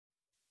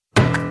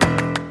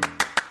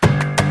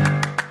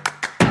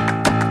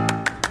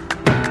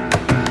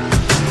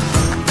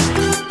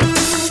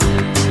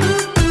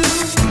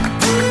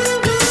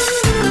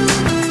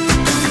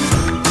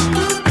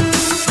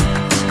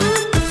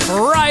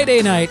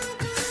Friday night,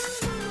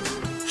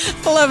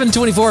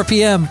 11:24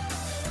 p.m.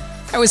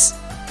 I was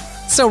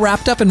so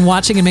wrapped up in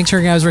watching and making sure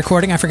I was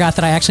recording, I forgot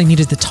that I actually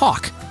needed to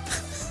talk.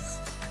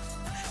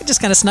 It just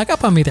kind of snuck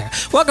up on me there.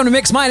 Welcome to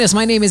Mix Minus.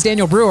 My name is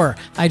Daniel Brewer.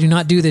 I do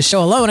not do this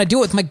show alone. I do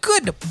it with my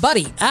good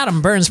buddy,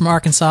 Adam Burns from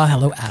Arkansas.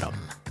 Hello, Adam.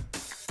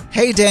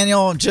 Hey,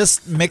 Daniel,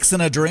 just mixing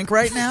a drink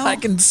right now? I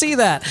can see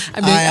that.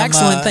 I'm doing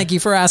excellent. Thank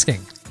you for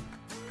asking.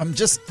 I'm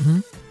just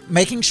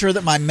making sure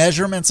that my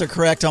measurements are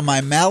correct on my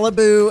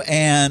Malibu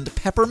and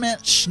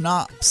peppermint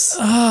schnapps.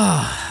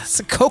 It's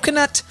a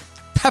coconut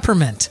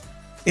peppermint.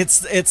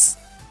 It's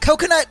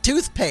coconut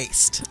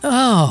toothpaste.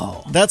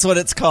 Oh. That's what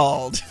it's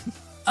called.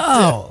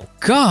 Oh,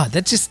 God.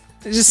 It just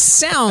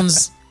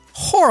sounds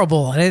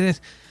horrible.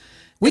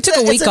 We took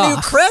a week off. It's a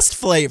new Crest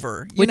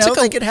flavor.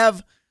 They could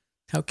have...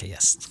 Okay,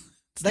 yes.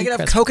 They could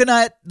have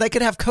coconut. They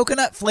could have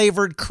coconut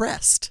flavored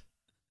Crest.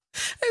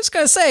 I was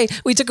going to say,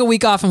 we took a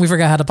week off and we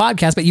forgot how to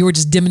podcast, but you were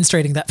just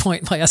demonstrating that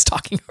point by us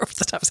talking over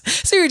the stuff.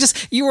 So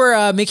you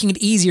were making it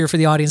easier for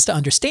the audience to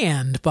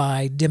understand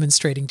by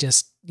demonstrating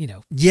just,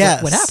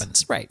 what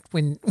happens, right?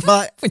 When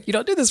you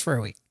don't do this for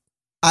a week.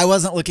 I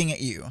wasn't looking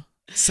at you,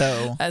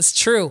 so. That's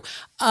true.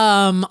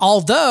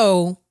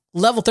 Although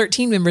Level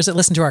 13 members that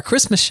listen to our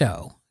Christmas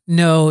show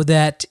know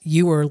that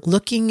you were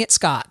looking at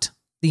Scott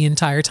the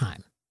entire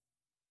time.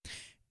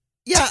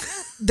 Yeah,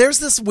 there's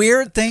this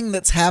weird thing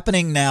that's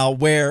happening now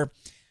where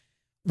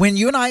when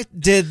you and I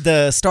did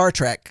the Star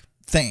Trek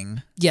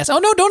thing. Yes. Oh,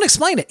 no, don't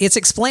explain it. It's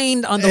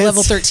explained on the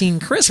Level 13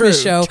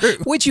 Christmas show,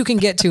 which you can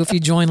get to if you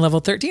join Level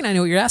 13. I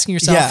know what you're asking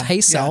yourself. Yeah,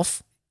 hey,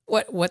 self.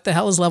 What the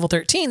hell is Level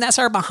 13? That's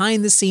our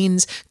behind the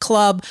scenes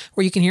club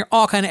where you can hear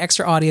all kind of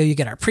extra audio. You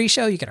get our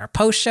pre-show, you get our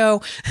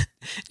post-show.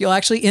 You'll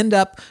actually end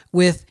up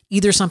with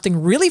either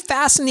something really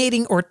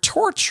fascinating or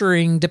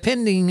torturing,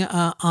 depending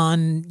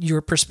on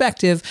your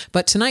perspective.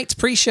 But tonight's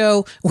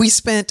pre-show, we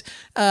spent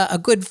a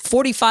good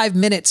 45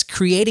 minutes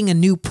creating a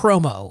new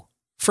promo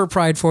for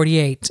Pride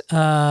 48.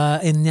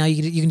 And now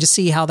you can just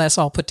see how that's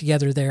all put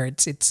together there.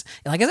 It's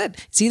like I said,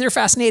 it's either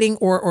fascinating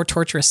or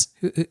torturous.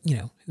 Who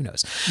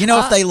knows?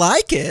 If they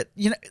like it,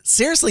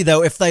 seriously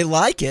though, if they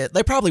like it,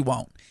 they probably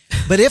won't.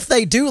 But if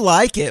they do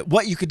like it,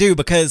 what you could do,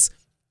 because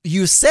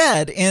you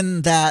said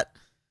in that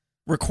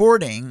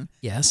recording,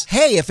 yes,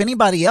 hey, if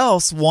anybody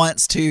else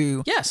wants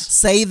to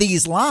say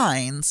these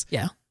lines,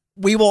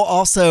 we will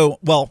also,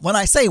 well, when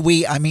I say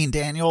we, I mean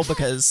Daniel,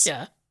 because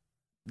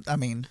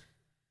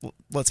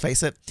let's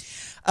face it,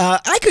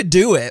 I could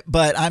do it,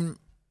 but I'm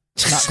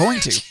not going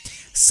to.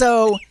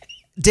 So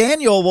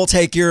Daniel will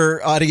take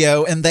your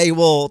audio and he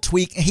will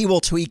tweak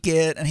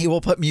it and he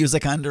will put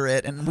music under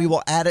it and we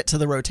will add it to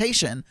the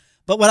rotation.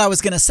 But what I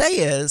was going to say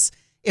is,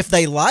 if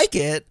they like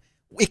it,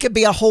 it could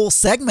be a whole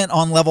segment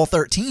on Level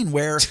 13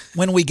 where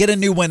when we get a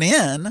new one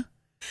in,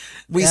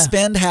 we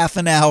spend half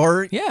an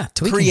hour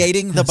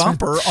creating the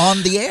bumper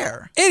on the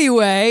air.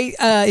 Anyway,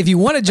 if you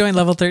want to join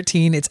Level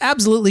 13, it's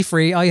absolutely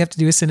free. All you have to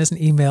do is send us an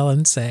email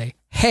and say,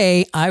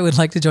 hey, I would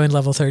like to join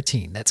Level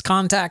 13. That's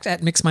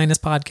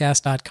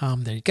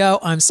contact@mixminuspodcast.com. There you go.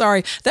 I'm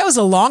sorry. That was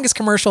the longest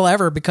commercial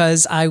ever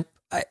because I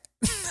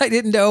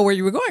didn't know where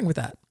you were going with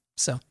that.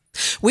 So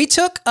we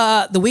took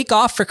the week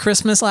off for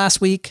Christmas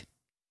last week.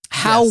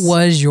 How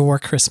was your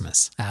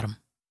Christmas, Adam?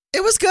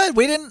 It was good.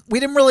 We didn't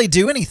really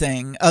do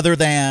anything other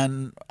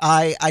than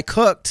I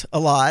cooked a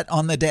lot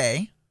on the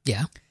day.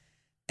 Yeah.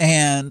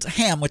 And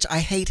ham, which I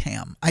hate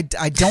ham. I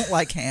don't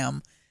like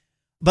ham.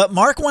 But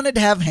Mark wanted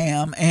to have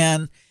ham,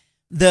 and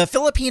the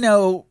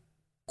Filipino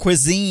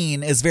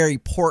cuisine is very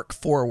pork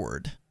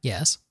forward.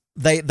 Yes.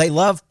 They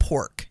love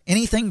pork.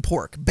 Anything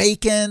pork.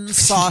 Bacon,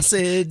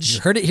 sausage.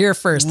 You heard it here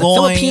first. Loin.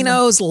 The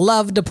Filipinos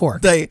love the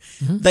pork. They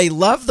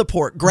love the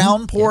pork.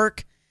 Ground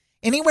pork.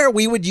 Anywhere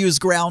we would use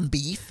ground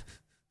beef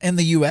in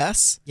the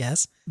U.S.,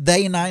 yes,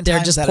 they 9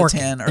 times out of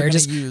 10 are going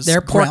to use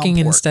they're porking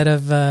pork instead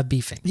of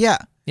beefing. Yeah.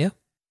 Yeah.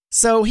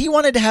 So he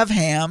wanted to have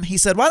ham. He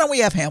said, why don't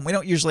we have ham? We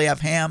don't usually have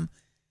ham.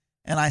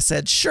 And I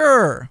said,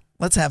 sure,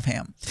 let's have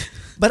ham.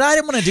 But I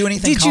didn't want to do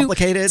anything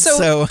complicated.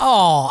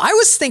 I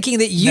was thinking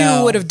that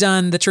you would have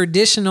done the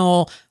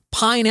traditional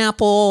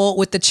pineapple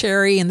with the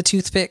cherry and the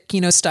toothpick,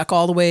 stuck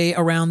all the way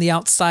around the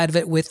outside of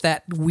it with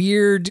that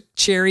weird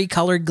cherry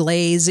colored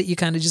glaze that you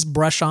kind of just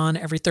brush on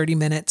every 30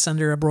 minutes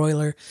under a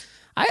broiler.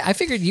 I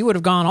figured you would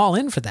have gone all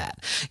in for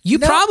that. You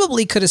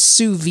probably could have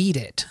sous vide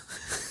it.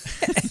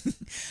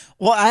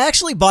 Well, I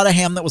actually bought a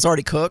ham that was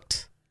already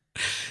cooked,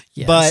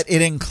 but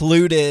it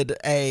included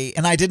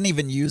and I didn't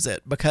even use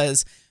it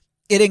because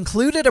it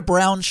included a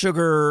brown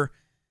sugar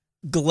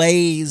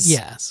glaze.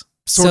 Yes.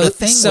 Sort of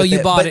thing. So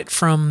you bought it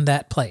from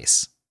that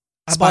place.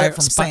 I bought it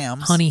from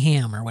Sam's. Honey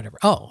Ham or whatever.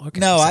 Oh, okay.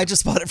 No, I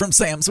just bought it from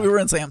Sam's. We were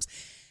in Sam's.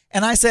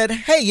 And I said,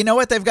 hey, you know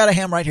what? They've got a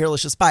ham right here.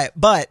 Let's just buy it.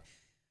 But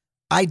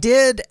I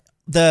did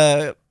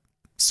the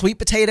sweet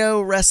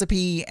potato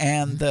recipe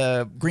and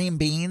the green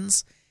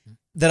beans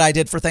that I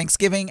did for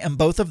Thanksgiving. And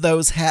both of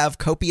those have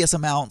copious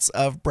amounts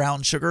of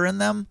brown sugar in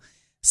them.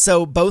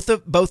 So both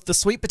the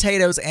sweet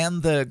potatoes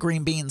and the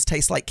green beans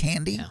taste like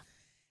candy. Yeah.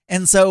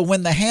 And so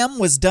when the ham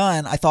was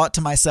done, I thought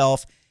to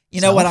myself,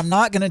 You know what? I'm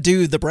not going to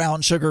do the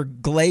brown sugar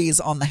glaze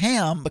on the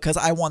ham because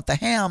I want the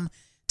ham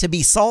to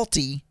be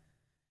salty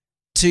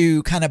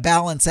to kind of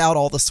balance out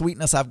all the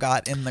sweetness I've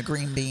got in the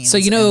green beans. So,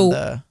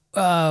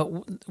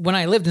 when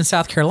I lived in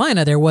South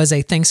Carolina, there was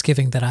a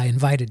Thanksgiving that I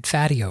invited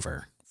Fatty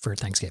over for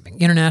Thanksgiving.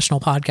 International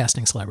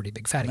podcasting celebrity,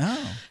 Big Fatty.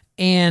 Oh.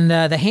 And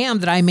the ham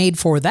that I made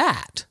for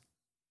that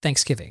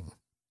Thanksgiving,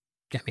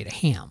 I made a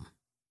ham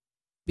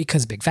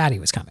because Big Fatty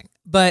was coming.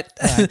 But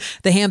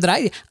the ham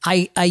that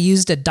I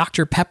used a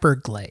Dr. Pepper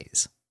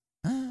glaze.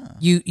 Oh.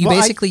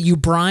 You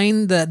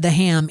brine the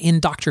ham in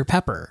Dr.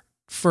 Pepper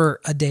for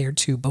a day or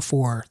two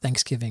before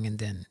Thanksgiving, and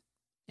then,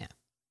 yeah.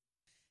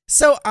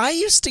 So I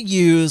used to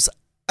use,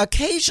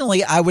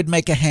 occasionally I would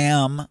make a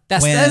ham.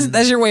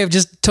 That's your way of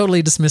just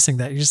totally dismissing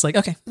that. You're just like,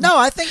 okay. No,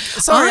 I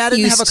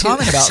didn't have a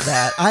comment about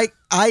that.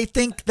 I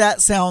think that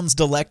sounds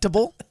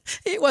delectable.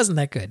 It wasn't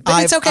that good,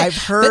 but it's okay. I've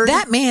heard. But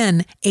that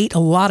man ate a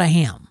lot of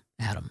ham,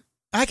 Adam.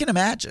 I can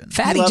imagine.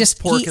 Fatty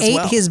he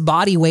ate his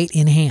body weight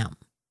in ham.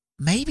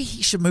 Maybe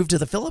he should move to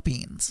the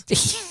Philippines.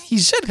 He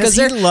should, because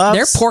they're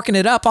porking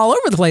it up all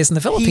over the place in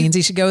the Philippines.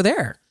 He should go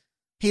there.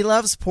 He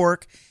loves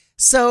pork.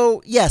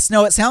 So, yes,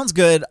 no, it sounds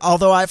good,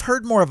 although I've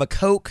heard more of a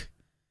Coke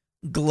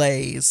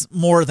glaze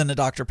more than a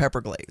Dr.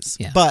 Pepper glaze.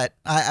 Yeah. But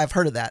I've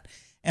heard of that,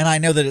 and I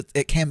know that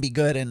it can be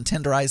good and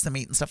tenderize the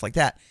meat and stuff like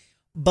that.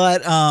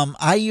 But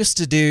I used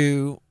to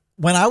do,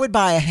 when I would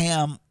buy a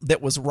ham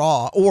that was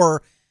raw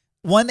or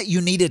one that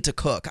you needed to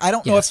cook, I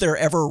don't know if they're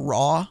ever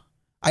raw.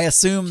 I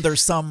assume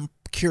there's some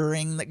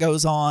curing that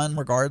goes on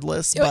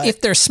regardless. But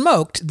if they're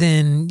smoked,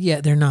 then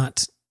they're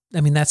not. I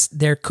mean,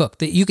 they're cooked.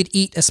 That you could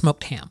eat a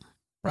smoked ham.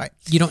 Right.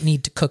 You don't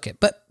need to cook it,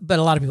 but a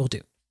lot of people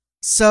do.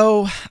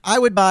 So I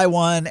would buy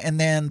one, and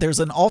then there's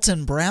an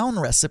Alton Brown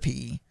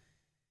recipe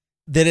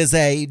that is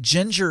a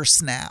ginger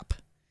snap.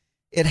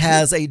 It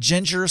has a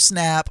ginger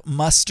snap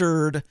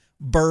mustard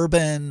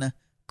bourbon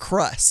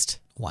crust.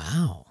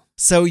 Wow.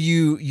 So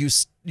you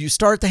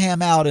start the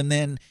ham out, and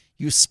then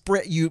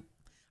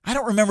I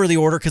don't remember the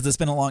order because it's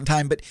been a long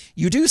time, but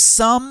you do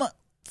some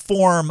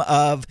form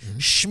of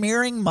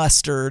smearing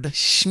mustard.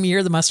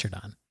 Smear the mustard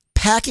on.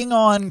 Packing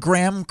on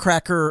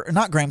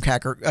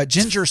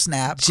ginger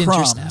snap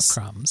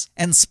crumbs,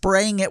 and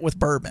spraying it with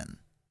bourbon.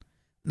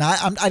 Now,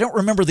 I don't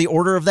remember the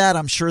order of that.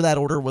 I'm sure that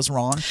order was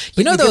wrong.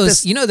 You know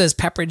those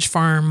Pepperidge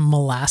Farm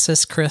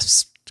molasses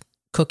crisp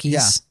cookies?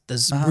 Yeah.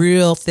 Those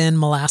real thin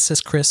molasses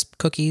crisp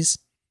cookies?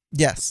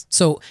 Yes.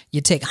 So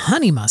you take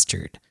honey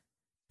mustard,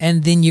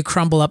 and then you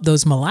crumble up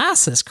those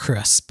molasses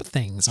crisp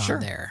things on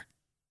there.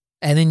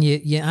 And then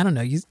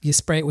you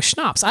spray it with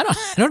schnapps. I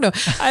don't know.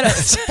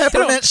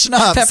 Peppermint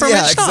schnapps.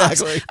 Peppermint schnapps.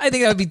 Exactly. I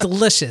think that would be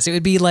delicious. It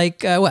would be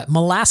like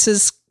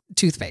molasses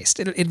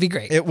toothpaste. It'd be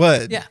great. It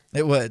would. Yeah,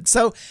 it would.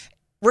 So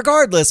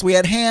regardless, we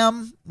had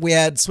ham, we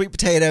had sweet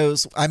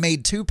potatoes. I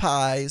made 2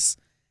 pies,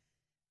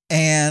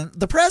 and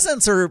the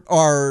presents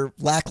are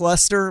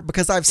lackluster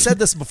because I've said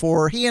this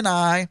before. He and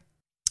I,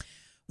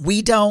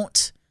 we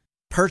don't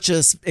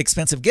purchase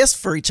expensive gifts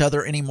for each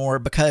other anymore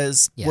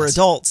because we're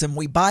adults and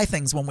we buy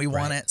things when we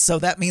want it. So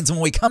that means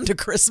when we come to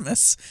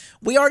Christmas,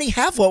 we already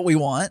have what we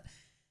want.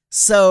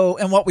 So,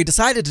 and what we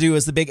decided to do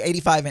is the big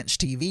 85-inch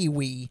TV.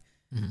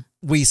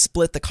 We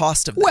split the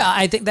cost of that. Well,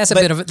 I think that's a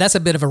bit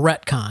of a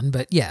retcon,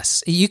 but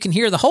yes, you can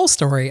hear the whole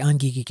story on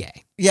Geeky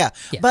Gay. Yeah.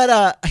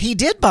 But he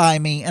did buy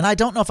me, and I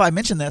don't know if I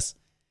mentioned this.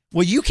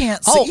 Well, you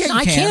can't see. Oh, yeah,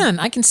 I can.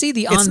 I can see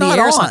the on the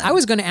air sign. I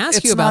was going to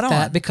ask you about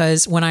that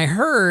because when I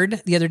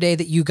heard the other day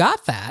that you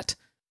got that,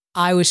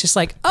 I was just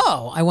like,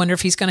 oh, I wonder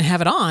if he's going to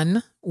have it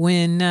on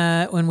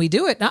when we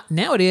do it.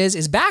 Now it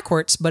is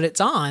backwards, but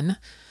it's on.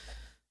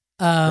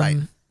 Right.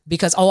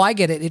 Because I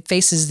get it. It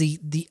faces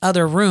the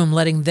other room,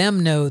 letting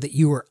them know that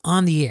you were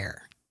on the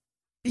air.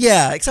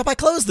 Yeah, except I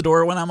close the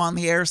door when I'm on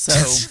the air. So,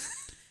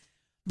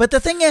 but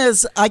the thing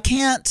is, I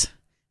can't.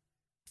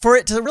 For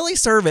it to really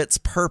serve its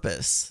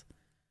purpose,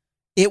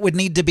 it would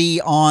need to be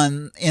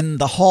in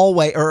the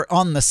hallway or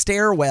on the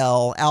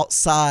stairwell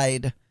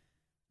outside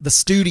the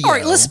studio. All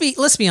right, let's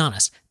be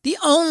honest. The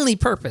only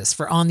purpose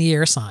for on the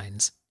air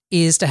signs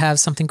is to have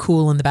something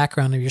cool in the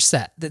background of your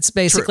set. That's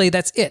basically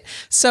that's it.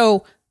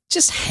 So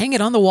just hang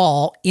it on the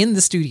wall in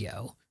the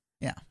studio.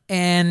 Yeah.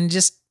 And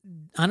just,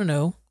 I don't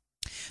know.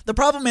 The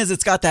problem is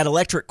it's got that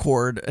electric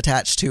cord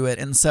attached to it,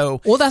 and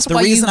so that's the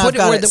why reason you put I've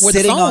got it it where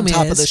sitting the foam on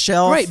top of the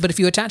shelf. Right, but if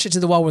you attach it to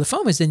the wall where the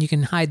foam is, then you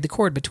can hide the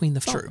cord between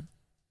the foam.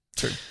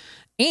 True.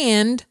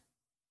 And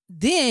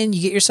then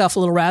you get yourself a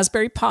little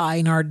Raspberry Pi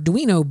and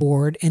Arduino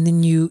board, and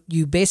then you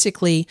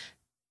basically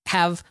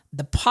have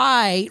the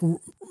Pi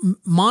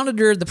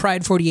monitor the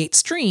Pride 48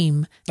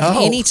 stream. And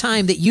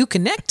anytime that you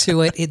connect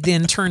to it, it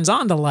then turns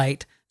on the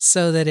light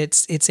so that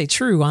it's a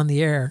true on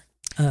the air.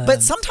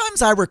 But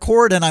sometimes I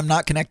record and I'm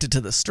not connected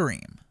to the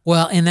stream.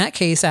 Well, in that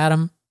case,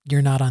 Adam,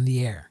 you're not on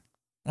the air.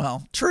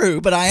 Well,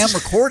 true, but I am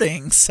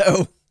recording,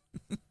 so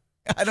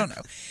I don't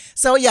know.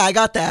 So yeah, I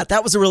got that.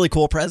 That was a really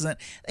cool present.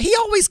 He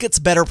always gets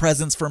better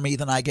presents for me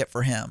than I get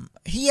for him.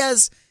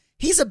 He's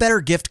a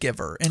better gift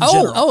giver in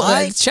general.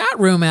 The chat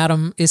room,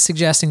 Adam, is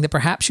suggesting that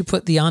perhaps you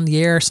put the on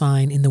the air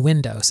sign in the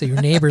window so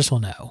your neighbors will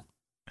know.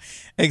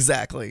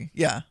 Exactly.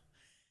 Yeah.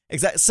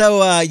 Exactly.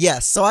 So,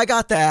 yes. So I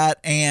got that,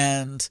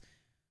 and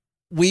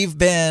we've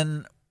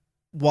been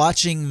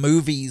watching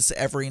movies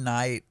every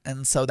night,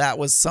 and so that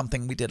was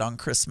something we did on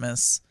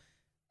Christmas,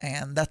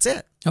 and that's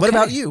it. Okay. What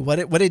about you?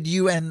 What did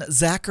you and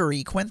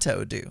Zachary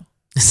Quinto do?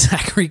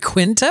 Zachary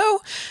Quinto?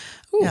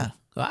 Ooh, yeah.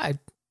 I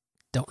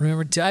don't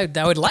remember. I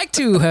would like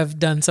to have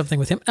done something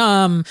with him.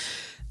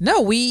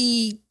 No,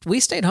 we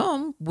stayed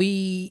home.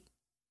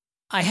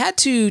 I had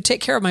to take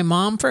care of my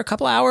mom for a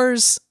couple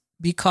hours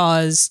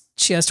because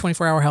she has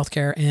 24-hour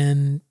healthcare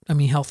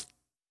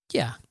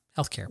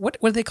healthcare.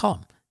 What do they call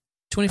them?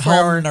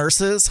 24-hour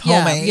nurses,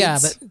 home aides. Yeah,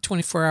 but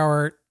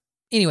 24-hour.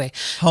 Anyway,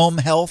 home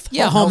health.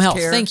 Yeah, home health.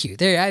 Thank you.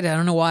 There, I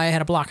don't know why I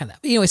had a block on that.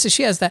 Anyway, so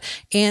she has that,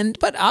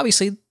 but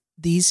obviously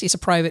it's a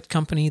private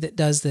company that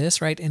does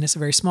this, right? And it's a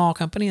very small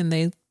company, and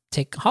they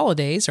take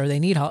holidays or they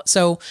need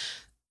so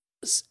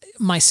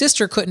my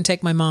sister couldn't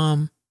take my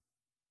mom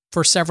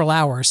for several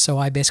hours, so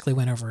I basically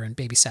went over and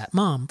babysat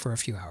mom for a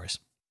few hours,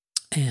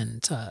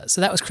 and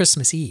so that was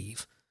Christmas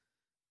Eve.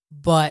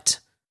 But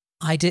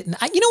I didn't.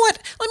 You know what?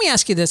 Let me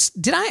ask you this: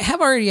 did I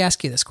have already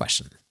asked you this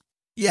question?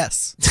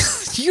 Yes.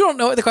 You don't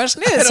know what the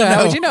question is, so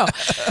how would you know?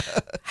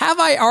 Have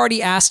I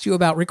already asked you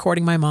about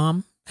recording my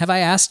mom? Have I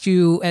asked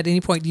you at any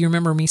point? Do you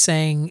remember me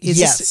saying,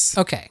 yes?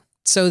 Okay,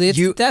 so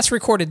that's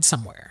recorded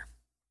somewhere.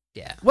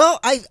 Yeah. Well,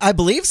 I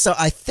believe so.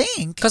 I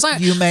think because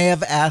you may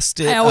have asked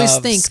it. I always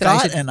think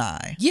Scott that and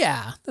I.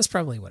 Yeah, that's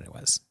probably what it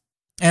was.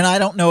 And I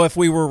don't know if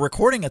we were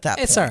recording at that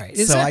point. It's all right.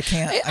 I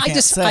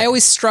can't say. I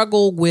always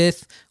struggle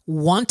with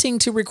wanting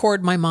to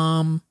record my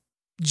mom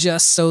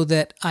just so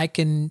that I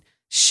can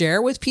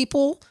share with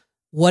people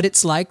what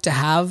it's like to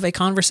have a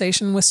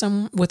conversation with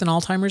an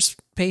Alzheimer's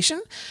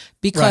patient,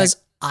 because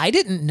I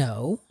didn't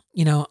know,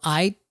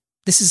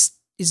 this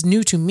is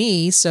new to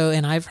me. So,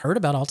 and I've heard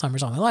about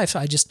Alzheimer's all my life. So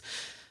I just,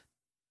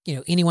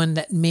 anyone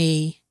that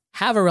may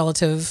have a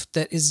relative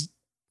that is,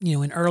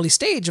 an early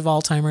stage of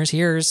Alzheimer's,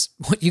 here's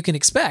what you can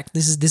expect.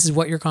 This is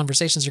what your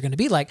conversations are going to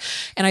be like.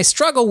 And I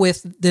struggle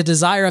with the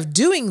desire of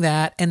doing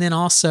that. And then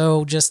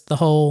also just the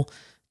whole,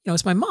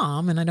 it's my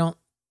mom, and I don't,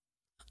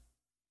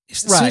 as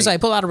soon as I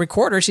pull out a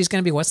recorder, she's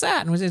going to be, what's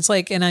that? And it's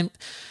like, and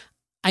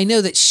I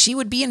know that she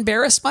would be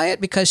embarrassed by it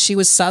because she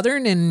was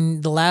Southern,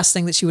 and the last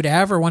thing that she would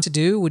ever want to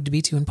do would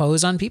be to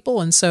impose on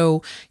people. And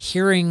so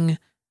hearing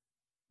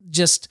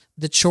just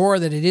the chore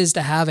that it is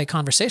to have a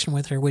conversation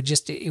with her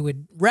it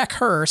would wreck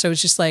her. So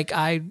it's just like,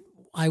 I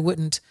don't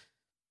want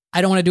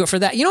to do it for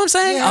that. You know what I'm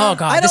saying? Yeah, oh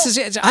God,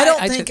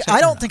 I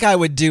don't think I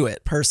would do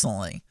it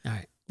personally. All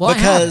right. Well,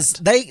 because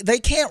they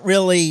can't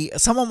really,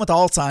 someone with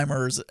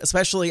Alzheimer's,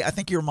 especially, I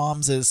think your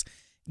mom's is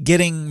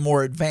getting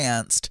more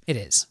advanced. It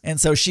is. And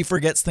so she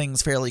forgets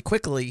things fairly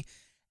quickly.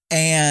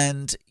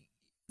 And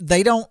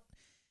they don't,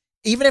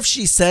 even if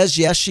she says,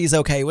 yes, she's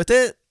okay with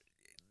it,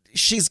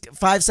 she's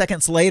 5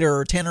 seconds later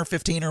or 10 or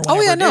 15 or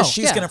whatever it is,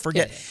 she's going to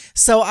forget. Yeah.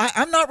 So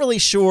I'm not really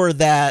sure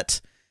that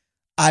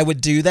I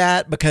would do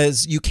that,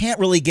 because you can't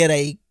really get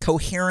a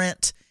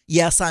coherent,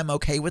 yes, I'm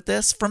okay with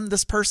this from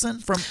this person,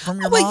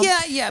 from your mom.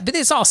 Yeah, but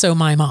it's also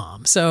my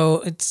mom,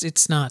 so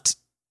it's not.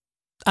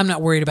 I'm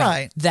not worried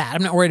about that.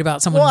 I'm not worried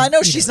about someone. Well, I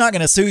know she's not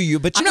going to sue you,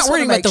 but I'm not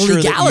worried about the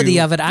legality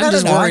of it. I'm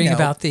just worrying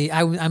about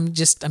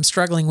I'm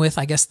struggling with,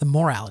 I guess, the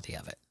morality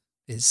of it.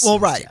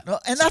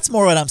 And that's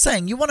more what I'm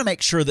saying. You want to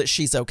make sure that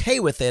she's okay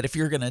with it if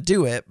you're going to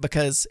do it,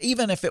 because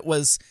even if it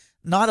was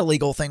not a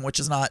legal thing, which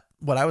is not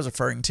what I was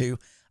referring to,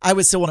 I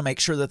would still want to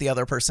make sure that the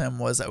other person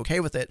was okay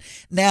with it.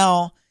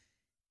 Now,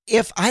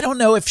 I don't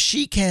know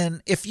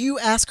if you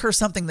ask her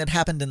something that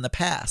happened in the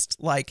past,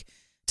 like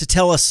to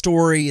tell a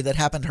story that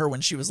happened to her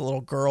when she was a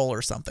little girl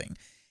or something,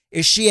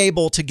 is she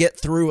able to get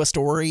through a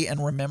story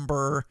and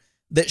remember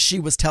that she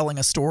was telling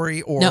a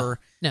story? Or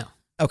No.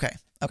 Okay.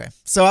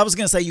 So I was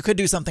going to say you could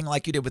do something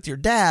like you did with your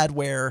dad,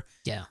 where,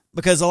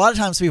 because a lot of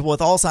times people with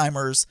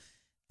Alzheimer's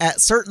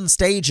at certain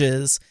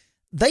stages,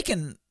 they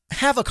can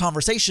have a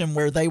conversation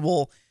where they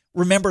will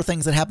remember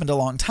things that happened a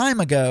long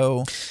time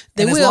ago.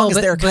 They will, as long as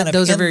they're kind of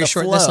those in are very the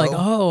short. flow, That's like,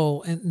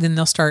 and then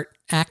they'll start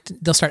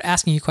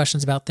asking you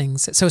questions about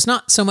things. So it's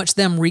not so much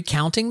them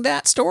recounting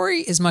that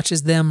story as much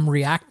as them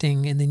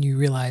reacting, and then you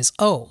realize,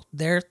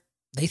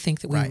 they think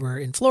that we were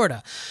in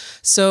Florida.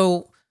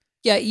 So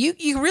yeah,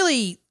 you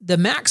really, the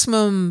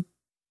maximum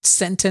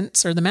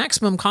sentence or the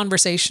maximum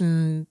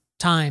conversation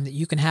time that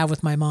you can have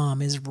with my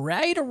mom is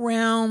right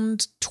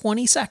around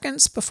 20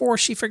 seconds before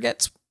she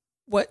forgets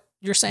what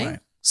you're saying. Right.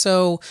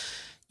 So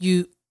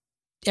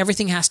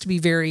everything has to be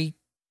very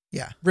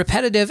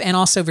repetitive and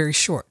also very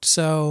short.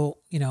 So,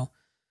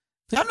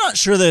 I'm not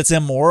sure that it's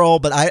immoral,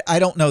 but I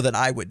don't know that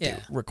I would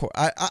record.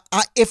 I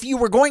if you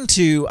were going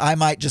to, I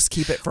might just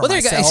keep it for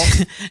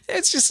myself.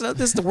 It's just,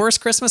 this is the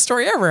worst Christmas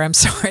story ever. I'm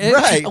sorry.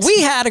 Right.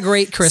 We had a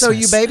great Christmas. So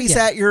you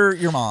babysat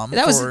your mom.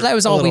 That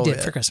was all we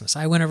did for Christmas.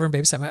 I went over and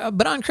babysat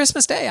but on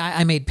Christmas Day,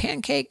 I made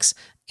pancakes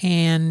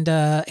and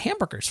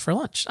hamburgers for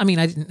lunch. I mean,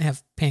 I didn't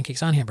have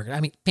pancakes on hamburger.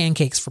 I mean,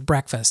 pancakes for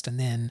breakfast, and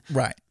then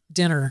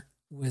dinner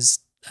was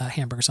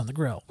hamburgers on the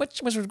grill,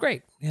 which was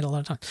great. We had a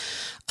lot of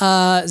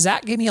time.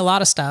 Zach gave me a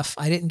lot of stuff.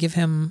 I didn't give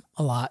him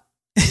a lot.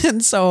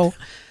 And so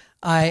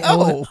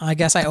I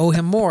guess I owe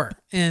him more.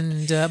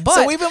 And,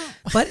 but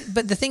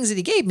the things that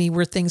he gave me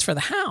were things for the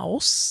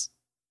house,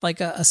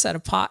 like a set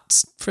of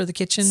pots for the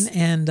kitchen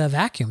and a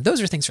vacuum.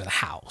 Those are things for the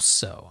house.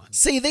 So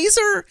see, these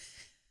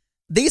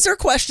are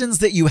questions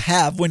that you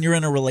have when you're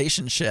in a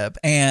relationship.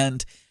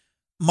 And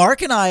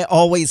Mark and I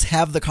always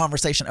have the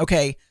conversation.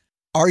 Okay,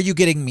 are you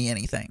getting me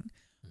anything?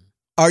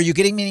 Are you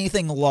getting me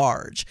anything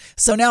large?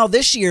 So now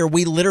this year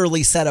we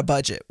literally set a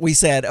budget. We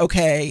said,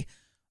 okay,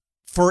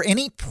 for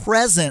any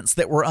presents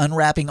that we're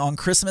unwrapping on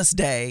Christmas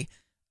Day,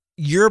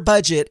 your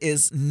budget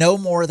is no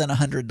more than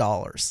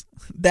 $100.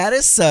 That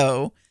is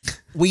so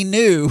we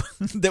knew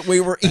that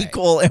we were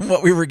equal in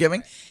what we were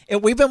giving.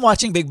 We've been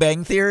watching Big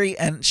Bang Theory,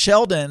 and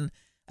Sheldon,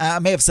 I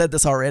may have said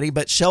this already,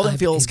 but Sheldon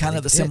feels kind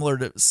of similar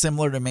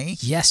to me.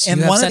 Yes,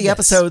 in one of the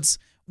episodes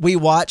we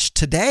watched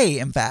today,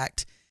 in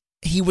fact,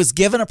 he was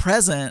given a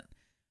present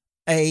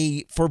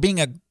for being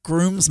a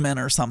groomsman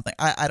or something.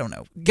 I don't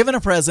know. Given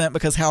a present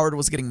because Howard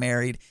was getting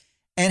married.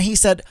 And he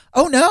said,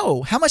 "Oh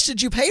no, how much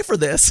did you pay for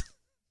this?"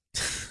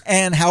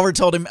 And Howard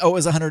told him, "Oh, it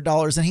was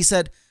 $100." And he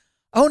said,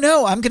 "Oh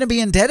no, I'm going to be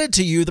indebted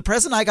to you. The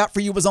present I got for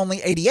you was only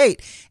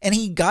 $88." And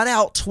he got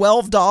out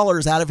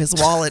 $12 out of his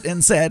wallet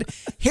and said,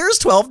 "Here's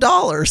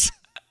 $12."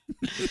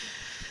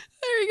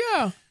 There you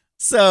go.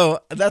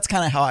 So that's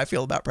kind of how I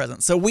feel about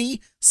presents. So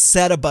we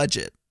set a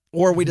budget,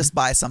 or we just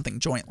buy something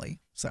jointly.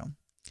 So.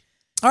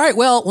 All right.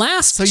 Well,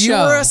 So you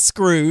were a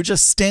Scrooge, a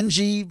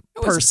stingy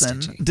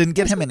person. Didn't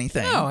get him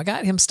anything. No, I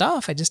got him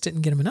stuff. I just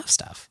didn't get him enough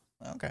stuff.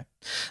 Okay.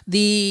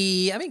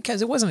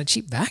 Because it wasn't a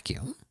cheap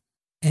vacuum.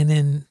 And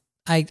then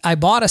I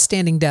bought a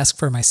standing desk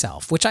for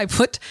myself, which I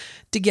put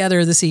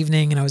together this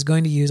evening and I was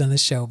going to use on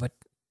this show. But,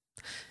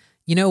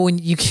 when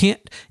you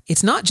can't,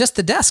 it's not just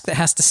the desk that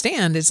has to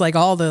stand. It's like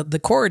all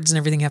the cords and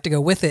everything have to go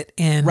with it.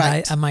 And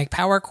right. My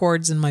power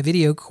cords and my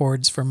video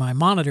cords for my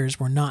monitors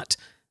were not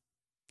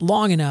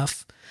long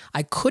enough.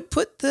 I could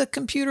put the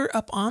computer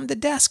up on the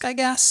desk, I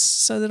guess,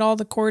 so that all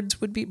the cords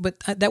would be, but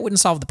that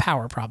wouldn't solve the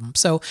power problem.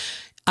 So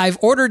I've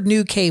ordered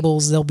new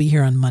cables. They'll be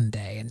here on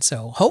Monday. And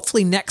so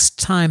hopefully next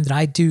time that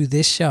I do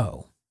this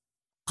show,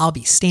 I'll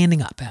be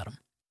standing up, Adam.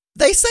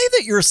 They say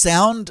that your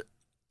sound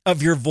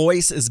of your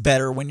voice is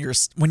better when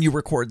you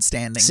record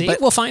standing. See,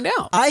 but we'll find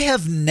out. I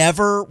have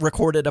never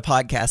recorded a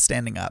podcast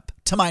standing up,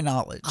 to my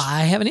knowledge.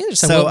 I haven't either.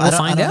 So we'll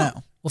find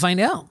out. We'll find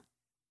out.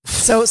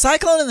 So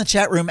Cyclone in the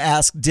chat room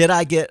asked, did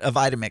I get a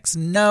Vitamix?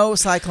 No,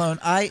 Cyclone.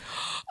 What?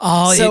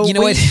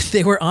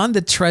 They were on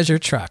the treasure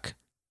truck.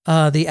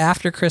 The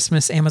after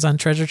Christmas Amazon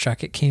treasure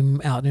truck. It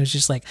came out and it was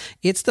just like,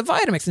 it's the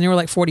Vitamix. And they were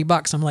like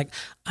 $40. I'm like,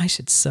 I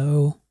should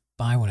so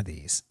buy one of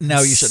these.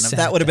 No, you shouldn't have.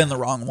 That would have been the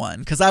wrong one.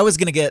 Because I was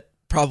going to get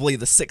probably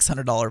the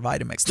 $600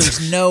 Vitamix.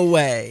 There's no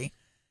way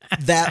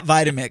that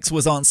Vitamix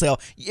was on sale.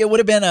 It would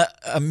have been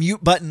a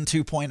mute button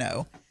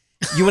 2.0.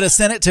 You would have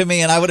sent it to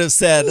me and I would have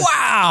said,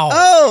 wow.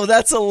 Oh,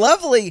 that's a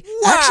lovely.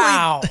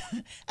 Wow.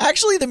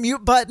 Actually, the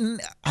mute button,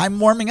 I'm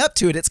warming up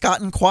to it. It's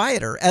gotten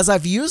quieter. As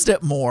I've used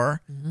it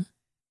more,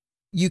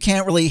 you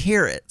can't really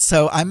hear it.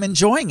 So I'm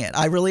enjoying it.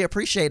 I really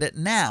appreciate it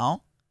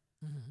now.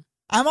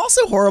 I'm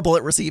also horrible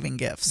at receiving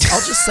gifts.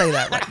 I'll just say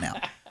that right now.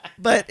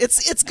 But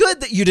it's good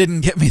that you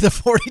didn't get me the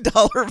 $40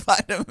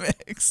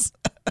 Vitamix.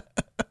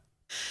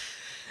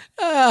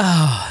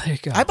 Oh, there you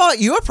go. I bought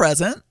you a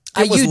present.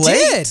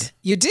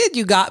 You did.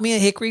 You got me a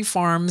Hickory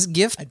Farms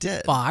gift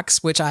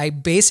box, which I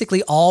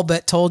basically all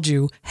but told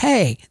you,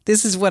 hey,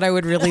 this is what I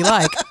would really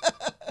like.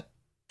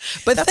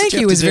 But thank you.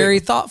 It was very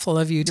thoughtful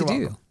of you to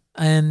do.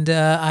 And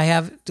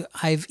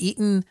I've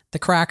eaten the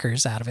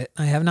crackers out of it.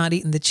 I have not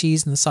eaten the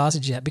cheese and the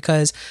sausage yet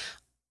because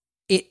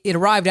it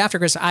arrived after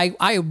Christmas.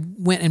 I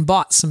went and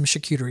bought some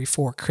charcuterie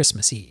for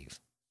Christmas Eve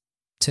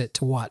to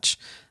watch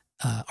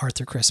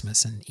Arthur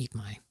Christmas and eat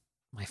my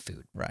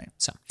food. Right.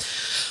 So,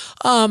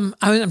 I'm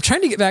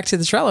trying to get back to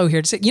the Trello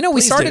here to say,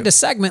 we started a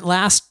segment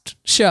last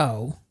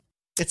show.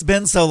 It's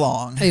been so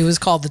long. It was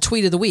called the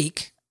Tweet of the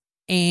Week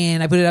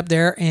and I put it up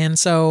there. And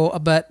so,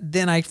 but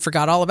then I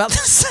forgot all about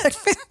this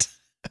segment.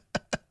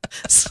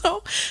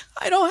 So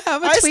I don't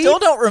have a tweet. I still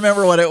don't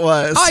remember what it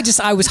was.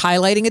 I was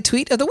highlighting a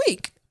tweet of the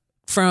week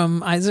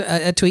from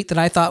a tweet that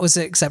I thought was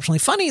exceptionally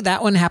funny.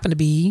 That one happened to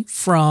be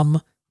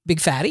from Big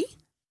Fatty.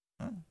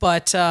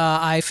 But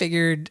I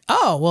figured,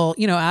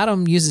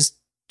 Adam uses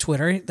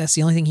Twitter. That's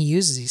the only thing he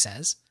uses, he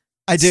says.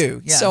 I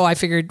do, yeah. So I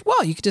figured,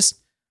 well, you could just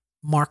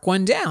mark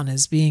one down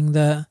as being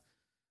the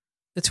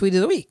tweet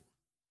of the week.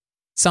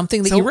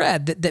 Something that you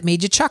read that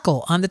made you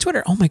chuckle on the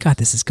Twitter. Oh my God,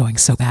 this is going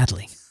so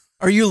badly.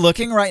 Are you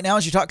looking right now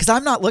as you talk? Because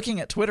I'm not looking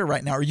at Twitter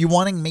right now. Are you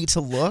wanting me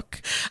to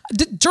look?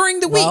 During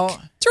the week.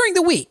 During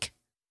the week.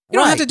 You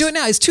don't have to do it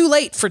now. It's too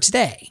late for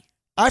today.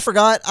 I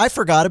forgot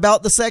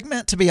about the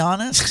segment, to be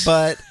honest,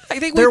 but I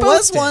think there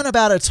was one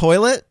about a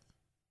toilet.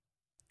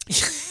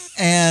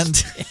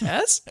 And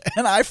yes,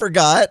 and I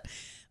forgot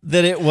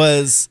that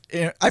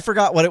I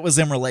forgot what it was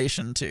in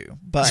relation to,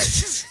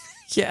 but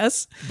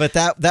Yes. But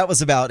that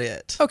was about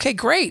it. Okay,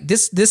 great.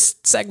 This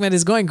segment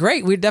is going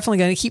great. We're definitely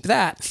going to keep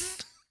that.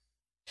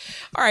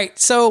 All right.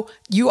 So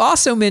you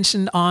also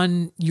mentioned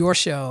on your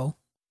show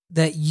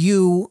that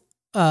you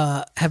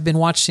have been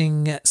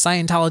watching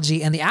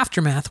Scientology and the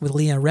Aftermath with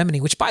Leah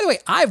Remini, which, by the way,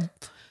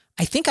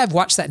 I think I've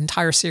watched that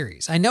entire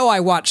series. I know I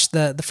watched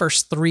the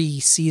first 3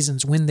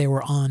 seasons when they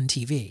were on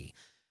TV,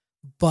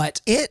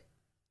 but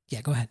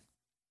yeah, go ahead.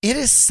 It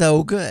is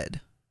so good.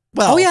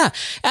 Well, oh yeah,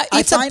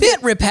 it's a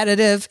bit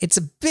repetitive. It's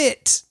a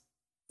bit,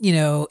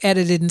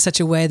 edited in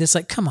such a way that's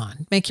like, come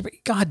on,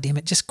 God damn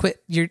it, just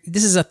quit.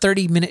 This is a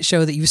 30-minute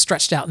show that you've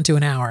stretched out into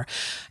an hour,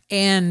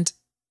 and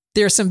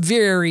there's some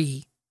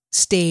very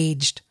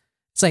staged.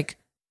 It's like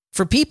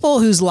for people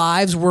whose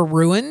lives were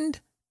ruined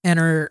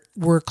and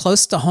were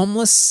close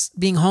to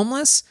being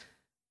homeless.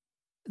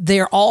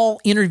 They're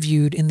all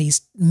interviewed in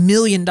these $1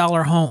 million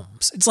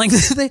homes. It's like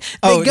they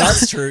go,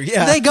 that's true.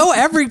 Yeah. They go,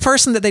 every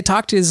person that they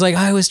talk to is like,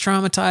 I was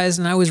traumatized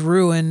and I was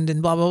ruined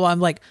and blah, blah, blah. I'm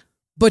like,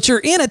 but you're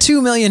in a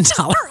 $2 million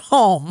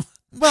home.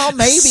 Well,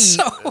 maybe,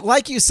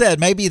 like you said,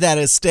 maybe that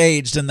is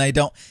staged and they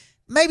don't.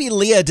 Maybe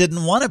Leah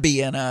didn't want to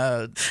be in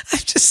a I'm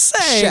just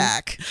saying,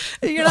 shack.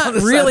 You're not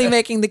really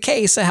making the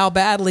case of how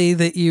badly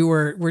that you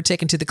were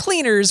taken to the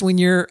cleaners when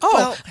you're,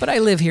 but I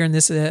live here in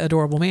this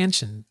adorable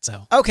mansion.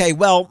 So okay,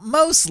 well,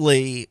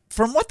 mostly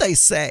from what they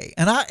say,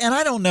 and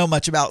I don't know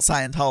much about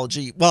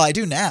Scientology. Well, I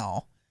do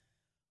now,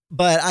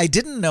 but I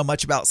didn't know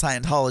much about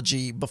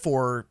Scientology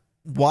before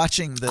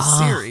watching this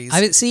series.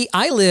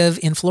 I live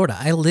in Florida.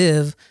 I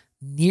live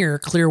near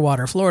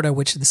Clearwater, Florida,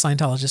 which the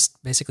Scientologists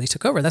basically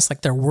took over. That's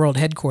like their world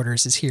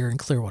headquarters is here in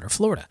Clearwater,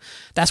 Florida.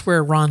 That's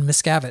where Ron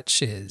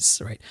Miscavige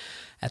is, right,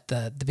 at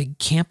the big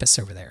campus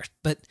over there.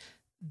 But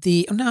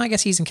I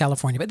guess he's in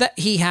California, but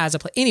he has a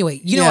place.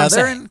 Anyway, you know what I'm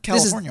saying? They're in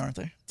California, aren't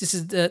they? This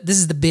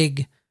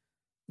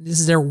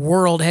is their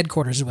world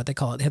headquarters is what they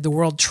call it. They have the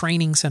World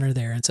Training Center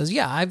there. And so,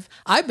 yeah,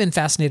 I've been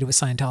fascinated with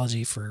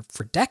Scientology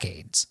for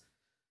decades.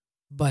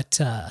 But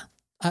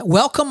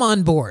welcome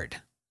on board.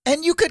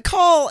 And you could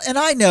call, and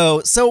I know,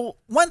 so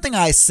one thing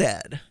I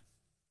said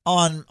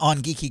on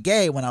Geeky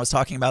Gay when I was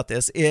talking about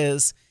this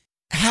is,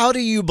 how do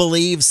you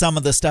believe some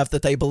of the stuff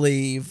that they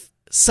believe,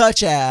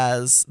 such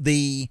as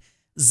the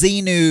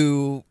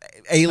Xenu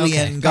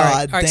alien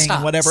god thing,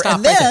 whatever.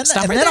 And then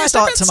I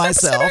thought to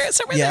myself,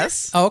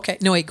 yes. Oh, okay.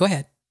 No, wait, go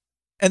ahead.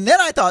 And then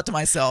I thought to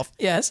myself,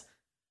 yes.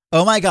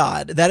 Oh my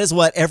God, that is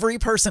what every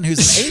person who's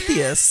an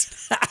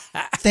atheist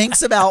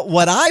thinks about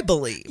what I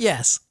believe.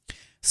 Yes.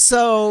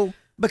 So,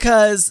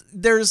 because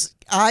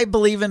I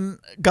believe in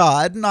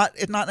God, not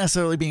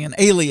necessarily being an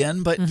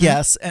alien, but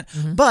yes. And,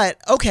 but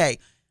okay,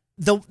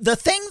 the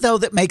thing though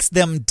that makes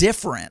them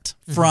different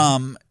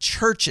from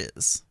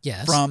churches,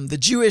 from the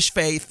Jewish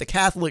faith, the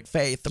Catholic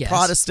faith, the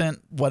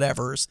Protestant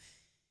whatevers,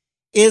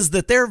 is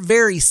that they're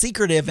very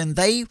secretive and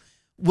they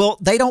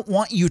don't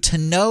want you to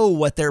know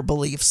what their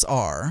beliefs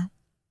are.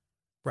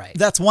 Right.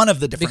 That's one of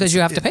the differences. Because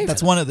you have to pay for them.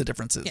 That's one of the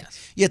differences.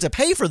 Yes. You have to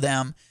pay for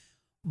them,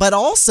 but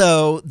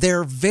also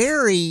they're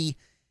very...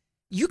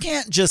 You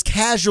can't just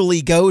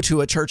casually go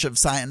to a Church of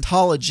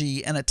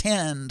Scientology and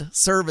attend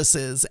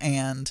services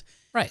and...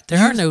 Right. There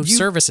are no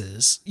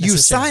services. You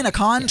sign a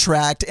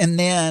contract and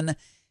then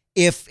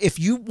if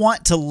you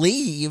want to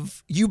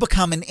leave, you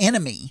become an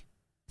enemy.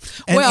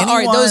 And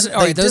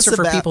those are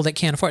for people that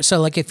can't afford it.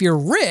 So like if you're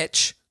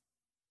rich,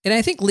 and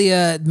I think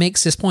Leah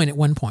makes this point at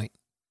one point,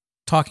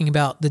 talking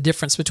about the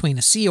difference between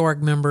a Sea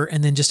Org member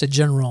and then just a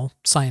general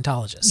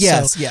Scientologist.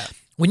 Yes, so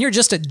when you're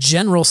just a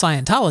general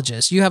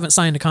Scientologist, you haven't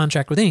signed a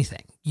contract with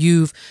anything.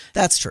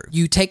 That's true.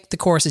 You take the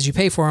courses, you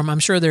pay for them. I'm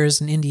sure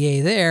there's an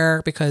NDA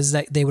there because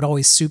they would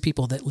always sue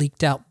people that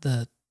leaked out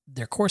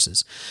their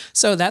courses.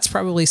 So that's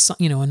probably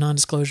a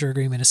non-disclosure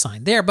agreement is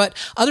signed there. But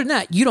other than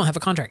that, you don't have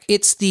a contract.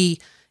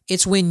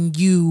 It's when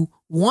you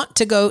want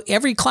to go.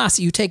 Every class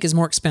that you take is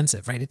more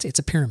expensive, right? It's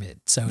a pyramid,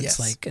 so it's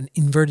like an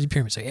inverted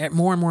pyramid. So you get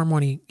more and more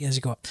money as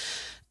you go up.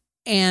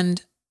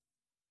 And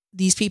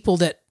these people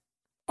that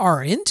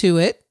are into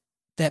it,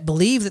 that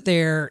believe that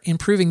they're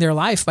improving their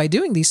life by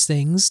doing these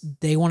things,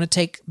 they want to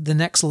take the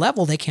next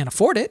level. They can't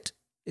afford it.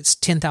 It's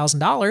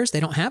 $10,000. They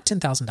don't have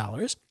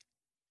 $10,000.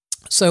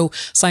 So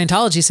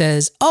Scientology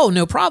says, oh,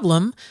 no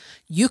problem.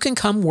 You can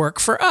come work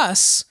for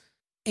us.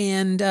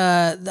 And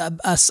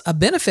a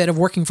benefit of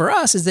working for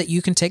us is that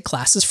you can take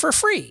classes for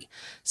free.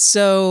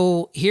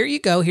 So here you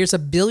go. Here's a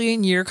 1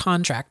 billion-year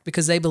contract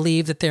because they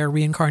believe that they're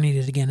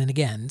reincarnated again and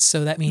again.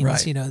 So that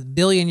means, a 1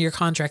 billion-year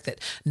contract that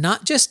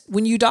not just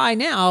when you die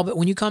now, but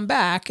when you come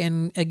back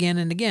and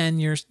again,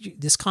 you're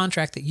this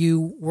contract that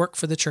you work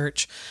for the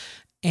church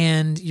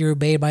and you're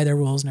obeyed by their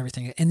rules and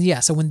everything.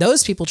 And so when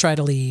those people try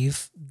to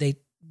leave, the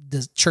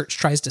church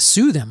tries to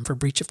sue them for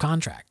breach of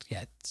contract.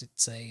 Yeah,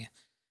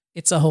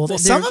 it's a whole... Well,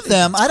 some of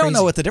them, I don't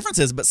know what the difference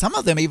is, but some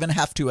of them even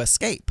have to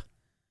escape.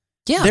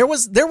 Yeah.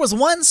 There was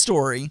one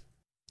story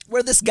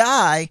where this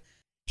guy,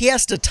 he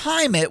has to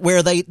time it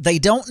where they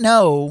don't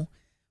know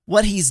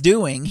what he's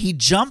doing. He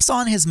jumps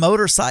on his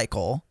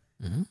motorcycle,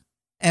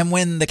 and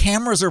when the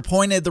cameras are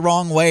pointed the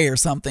wrong way or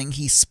something,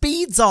 he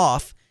speeds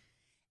off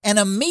And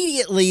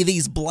immediately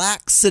these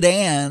black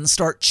sedans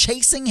start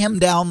chasing him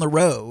down the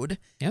road.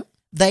 Yep.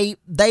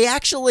 They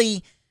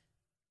actually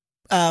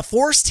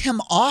forced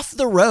him off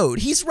the road.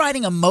 He's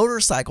riding a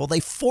motorcycle. They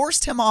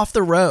forced him off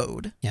the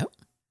road. Yep.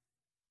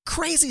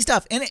 Crazy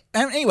stuff. And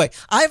anyway,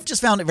 I've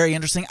just found it very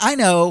interesting. I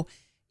know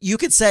you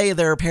could say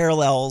there are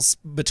parallels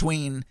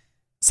between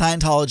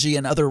Scientology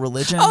and other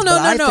religions. Oh,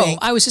 no.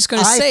 I was just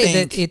going to say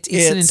that it's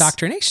an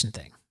indoctrination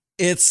thing.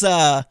 It's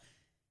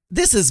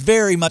this is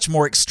very much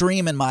more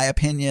extreme, in my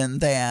opinion,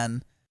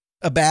 than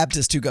a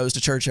Baptist who goes to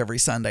church every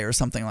Sunday or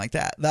something like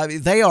that.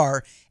 They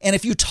are. And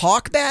if you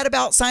talk bad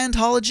about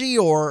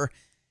Scientology or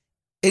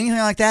anything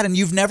like that, and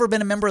you've never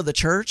been a member of the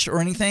church or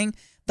anything,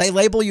 they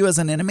label you as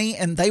an enemy,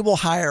 and they will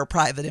hire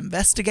private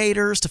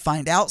investigators to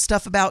find out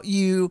stuff about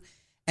you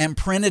and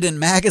print it in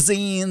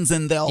magazines,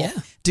 and they'll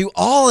do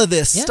all of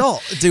this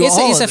stuff.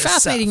 It's a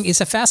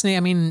fascinating.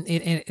 I mean,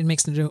 it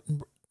makes them do.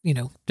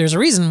 There's a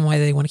reason why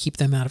they want to keep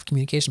them out of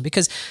communication,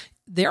 because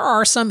there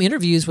are some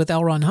interviews with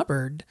L. Ron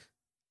Hubbard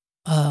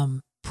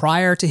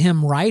prior to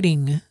him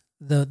writing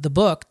the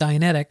book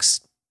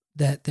Dianetics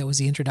that was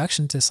the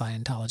introduction to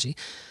Scientology.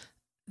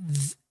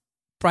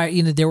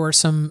 There were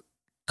some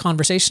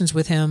conversations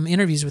with him,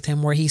 interviews with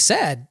him, where he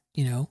said,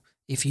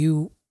 if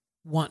you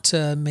want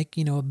to make,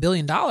 $1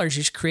 billion, you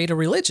should create a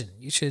religion.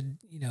 You should,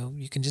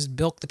 you can just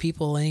bilk the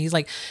people. And he's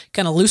like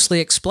kind of loosely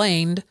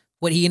explained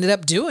what he ended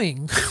up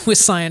doing with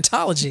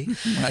Scientology.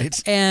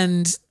 Right.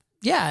 And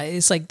yeah,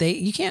 it's like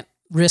you can't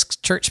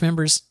risk church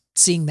members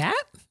seeing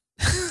that.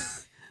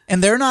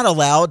 And they're not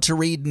allowed to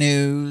read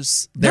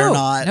news. They're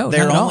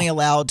only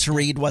allowed to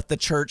read what the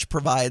church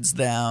provides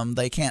them.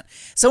 They can't.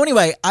 So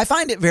anyway, I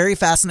find it very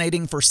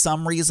fascinating for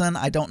some reason.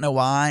 I don't know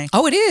why.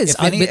 Oh, it is.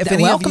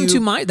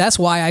 That's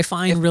why I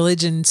find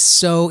religion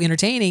so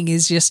entertaining,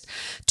 is just,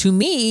 to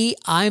me,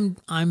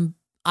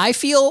 I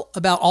feel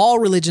about all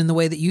religion the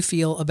way that you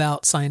feel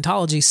about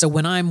Scientology. So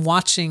when I'm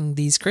watching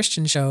these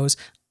Christian shows,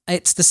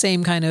 it's the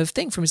same kind of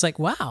thing for me. It's like,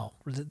 wow,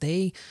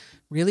 they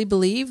really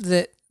believe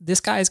that this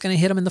guy is going to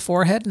hit them in the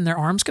forehead and their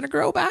arm's going to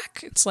grow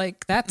back. It's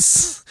like,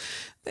 that's,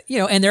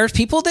 and there are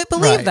people that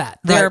believe that.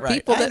 There are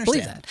people that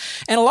believe that.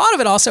 And a lot of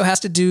it also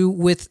has to do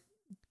with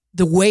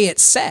the way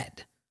it's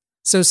said.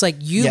 So it's like,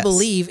 you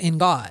believe in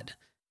God,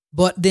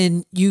 but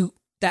then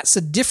that's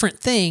a different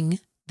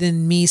thing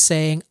than me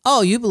saying,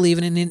 oh, you believe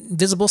in an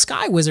invisible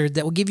sky wizard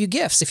that will give you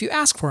gifts if you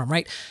ask for them,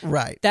 right?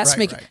 Right.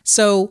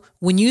 So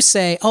when you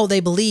say, oh,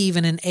 they believe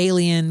in an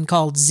alien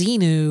called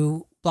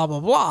Xenu, blah, blah,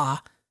 blah.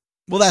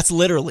 Well, that's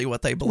literally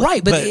what they believe.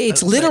 Right, but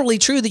it's literally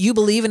true that you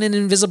believe in an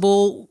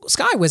invisible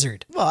sky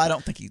wizard. Well, I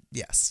don't think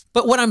yes.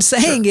 But what I'm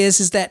saying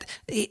is that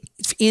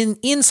in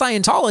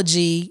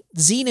Scientology,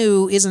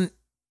 Xenu isn't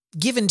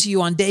given to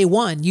you on day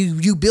one.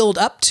 You build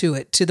up to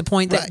it to the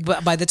point that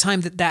by the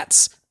time that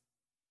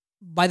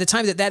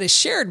is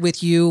shared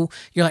with you,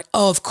 you're like,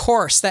 oh, of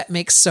course, that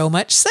makes so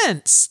much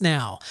sense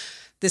now.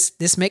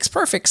 This makes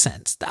perfect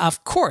sense,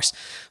 of course.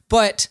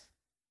 But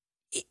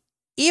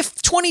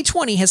if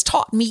 2020 has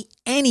taught me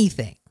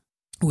anything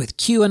with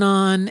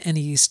QAnon and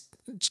these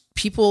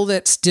people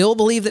that still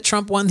believe that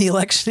Trump won the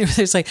election,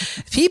 it's like,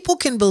 people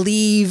can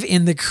believe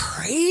in the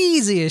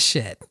craziest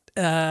shit,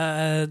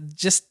 and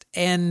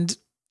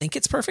think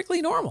it's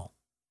perfectly normal.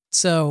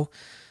 So,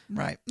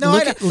 right.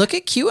 Look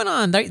at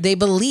QAnon. They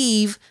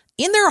believe,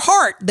 in their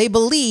heart, they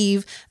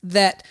believe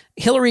that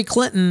Hillary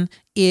Clinton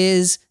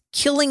is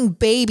killing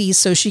babies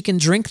so she can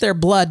drink their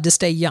blood to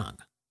stay young.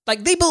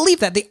 Like, they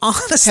believe that. They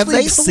honestly have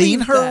they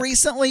seen her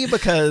recently?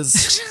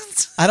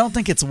 Because I don't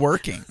think it's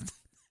working.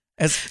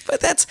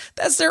 But that's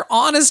their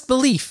honest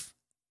belief.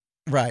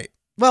 Right.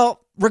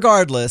 Well,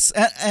 regardless,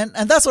 and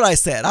that's what I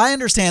said. I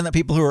understand that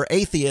people who are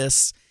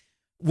atheists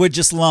would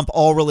just lump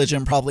all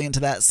religion probably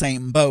into that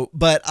same boat.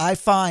 But I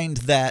find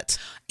that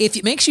if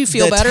it makes you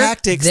feel better,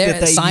 tactics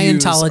that they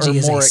Scientology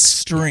use are more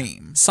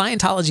extreme.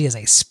 Scientology is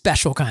a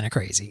special kind of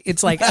crazy.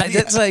 It's like I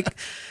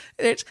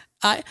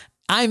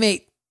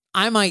might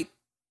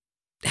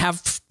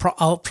have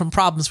some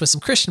problems with some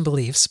Christian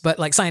beliefs, but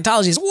like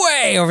Scientology is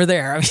way over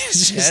there. I mean,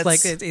 it's just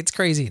it's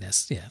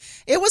craziness. Yeah.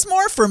 It was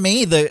more for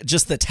me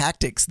just the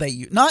tactics they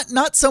use,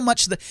 not so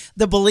much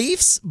the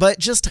beliefs, but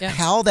just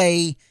how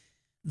the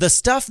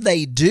stuff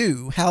they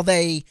do, how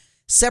they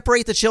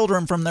separate the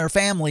children from their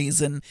families,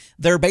 and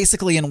they're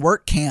basically in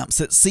work camps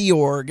at Sea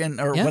Org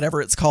or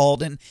whatever it's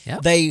called, and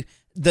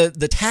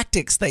the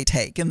tactics they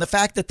take, and the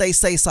fact that they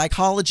say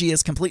psychology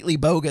is completely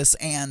bogus,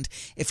 and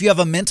if you have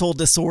a mental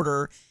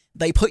disorder,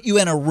 they put you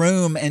in a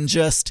room and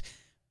just,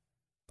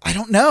 I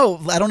don't know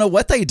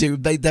what they do.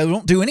 They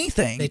don't do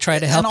anything. They try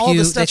to help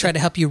you. They try to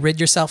help you rid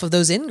yourself of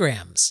those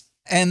engrams.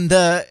 And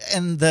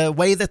the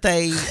way that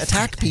they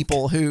attack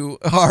people who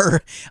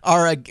are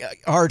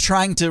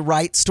trying to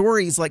write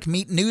stories, like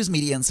news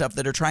media and stuff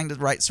that are trying to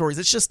write stories.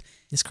 It's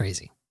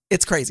crazy.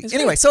 It's crazy.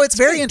 Anyway, so it's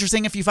very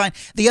interesting if you find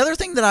the other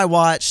thing that I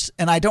watched,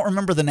 and I don't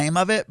remember the name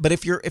of it, but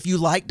if you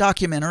like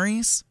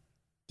documentaries,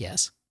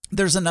 yes,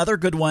 there's another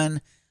good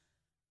one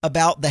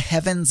about the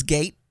Heaven's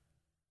Gate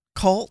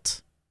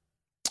cult.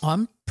 Oh,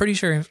 I'm pretty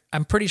sure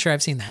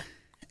I've seen that.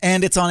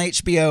 And it's on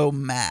HBO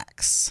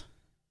Max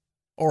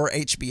or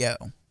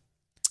HBO.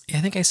 Yeah,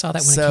 I think I saw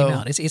that when it came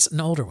out. It's an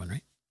older one,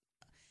 right?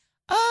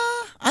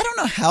 I don't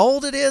know how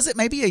old it is. It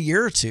may be a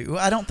year or two.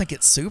 I don't think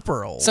it's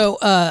super old. So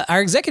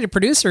our executive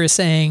producer is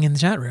saying in the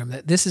chat room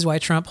that this is why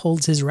Trump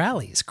holds his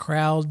rallies.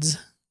 Crowd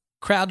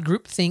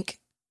groupthink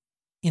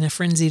in a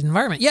frenzied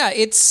environment. Yeah,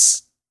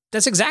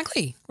 that's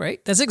exactly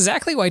right. That's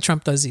exactly why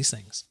Trump does these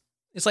things.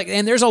 It's like,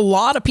 and there's a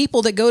lot of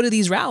people that go to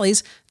these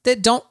rallies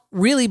that don't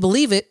really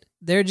believe it.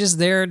 They're just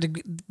there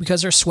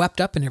because they're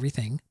swept up in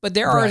everything. But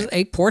there are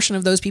a portion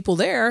of those people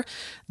there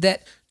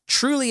that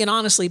truly and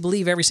honestly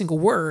believe every single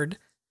word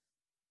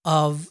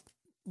of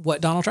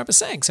what Donald Trump is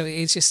saying. So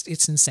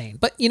it's insane.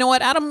 But you know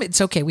what, Adam? It's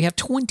okay. We have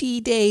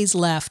 20 days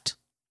left.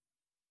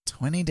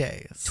 20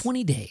 days.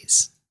 20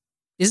 days.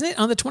 Isn't it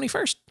on the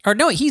 21st? Or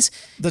no, he's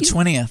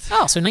 20th.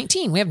 Oh, so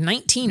 19. We have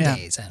 19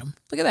 days, Adam.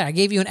 Look at that. I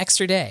gave you an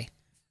extra day.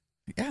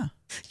 Yeah.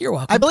 You're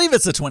welcome. I believe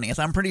it's the 20th.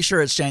 I'm pretty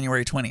sure it's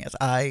January 20th.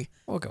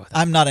 We'll go with that.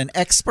 I'm not an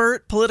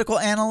expert political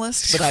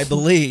analyst, but I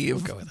believe.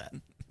 We'll go with that.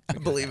 I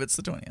believe it's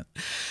the 20th.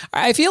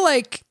 I feel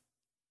like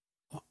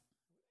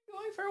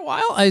going for a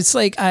while. It's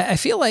like I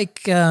feel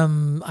like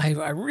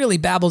I really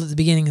babbled at the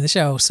beginning of the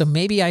show, so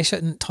maybe I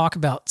shouldn't talk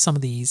about some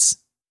of these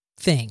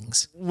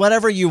things.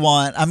 Whatever you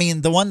want. I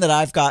mean, the one that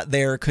I've got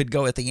there could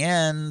go at the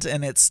end,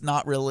 and it's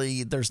not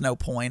really. There's no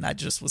point. I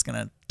just was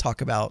going to talk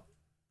about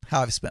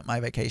how I've spent my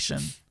vacation.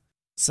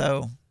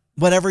 So,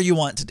 whatever you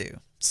want to do,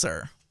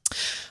 sir.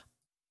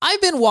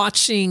 I've been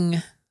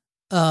watching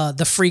The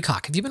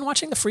Freecock. Have you been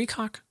watching The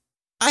Freecock?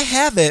 I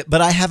have it,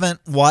 but I haven't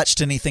watched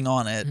anything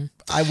on it. Mm-hmm.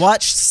 I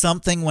watched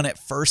something when it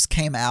first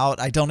came out.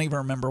 I don't even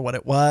remember what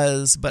it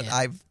was, but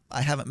I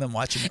haven't been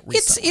watching it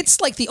recently. It's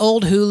like the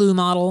old Hulu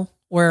model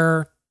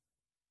where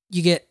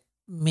you get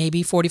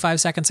maybe 45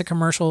 seconds of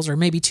commercials or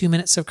maybe 2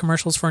 minutes of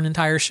commercials for an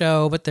entire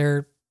show, but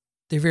they're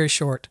very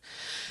short.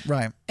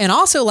 Right. And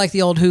also like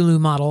the old Hulu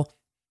model,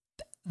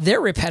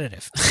 they're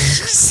repetitive.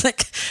 It's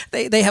like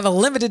they have a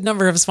limited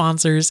number of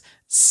sponsors,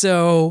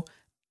 so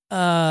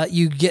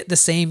you get the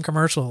same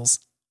commercials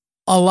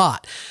a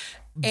lot.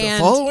 The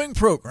following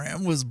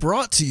program was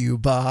brought to you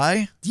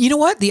by... You know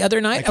what? The other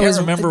night... I can't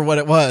remember what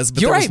it was,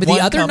 but you're right, but the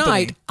other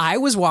night I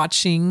was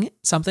watching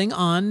something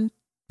on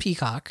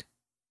Peacock,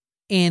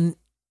 and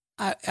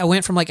I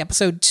went from like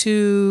episode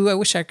 2, I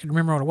wish I could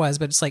remember what it was,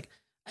 but it's like,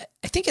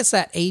 I think it's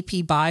that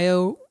AP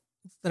Bio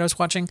that I was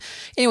watching.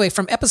 Anyway,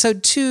 from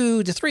episode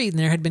 2 to 3,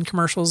 there had been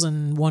commercials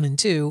in 1 and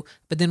 2,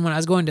 but then when I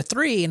was going to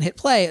 3 and hit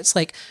play, it's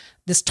like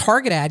this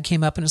Target ad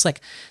came up and it's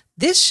like,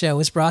 this show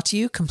is brought to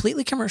you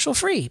completely commercial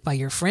free by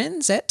your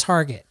friends at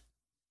Target.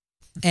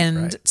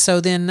 And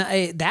so then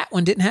that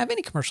one didn't have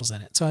any commercials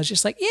in it. So I was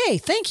just like, yay,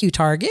 thank you,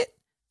 Target.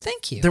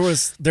 Thank you.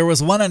 There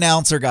was one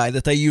announcer guy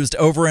that they used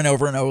over and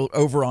over and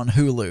over on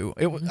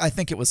Hulu. I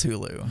think it was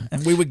Hulu,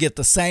 and we would get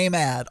the same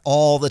ad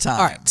all the time.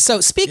 All right. So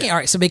all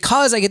right. So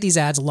because I get these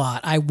ads a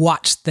lot, I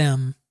watch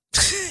them,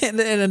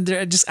 and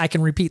I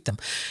can repeat them.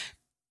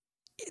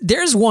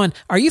 There's one.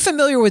 Are you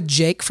familiar with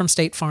Jake from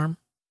State Farm?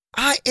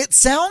 He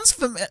sounds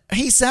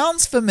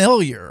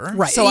familiar,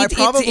 right? So I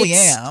probably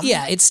am.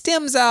 Yeah, it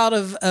stems out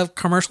of a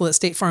commercial that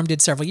State Farm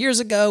did several years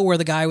ago, where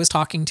the guy was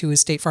talking to his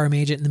State Farm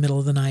agent in the middle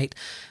of the night.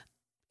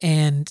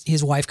 And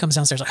his wife comes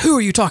downstairs like, who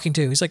are you talking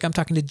to? He's like, I'm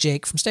talking to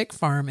Jake from State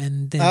Farm.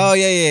 And then,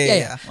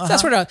 yeah. So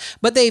that's what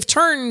but they've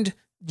turned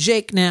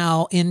Jake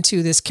now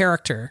into this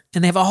character,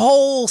 and they have a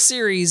whole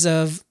series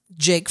of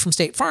Jake from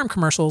State Farm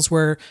commercials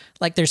where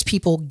like there's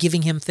people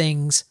giving him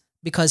things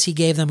because he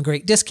gave them a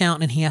great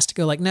discount, and he has to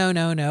go like, no,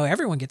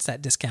 everyone gets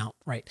that discount.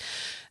 Right.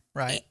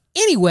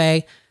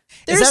 Anyway.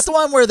 Is that the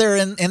one where they're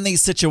in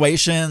these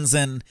situations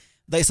and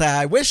they say,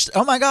 I wish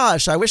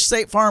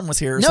State Farm was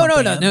here. No.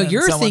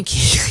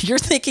 You're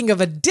thinking of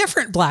a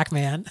different black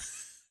man.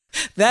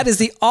 That is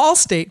the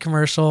Allstate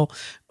commercial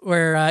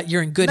where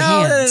you're in good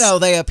hands. No.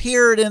 They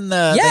appeared in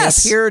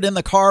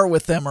the car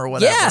with them or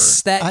whatever.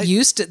 Yes, I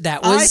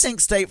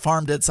think State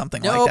Farm did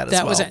something like that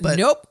as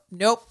well.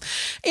 Nope.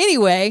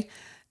 Anyway,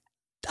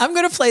 I'm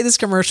going to play this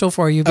commercial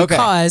for you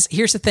because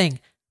here's the thing.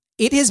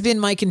 It has been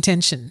my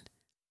contention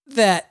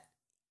that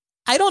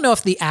I don't know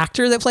if the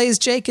actor that plays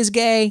Jake is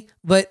gay,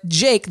 but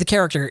Jake, the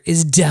character,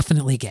 is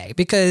definitely gay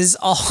because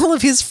all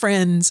of his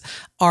friends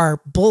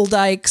are bull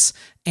dykes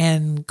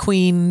and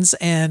queens.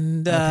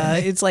 And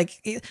it's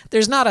like,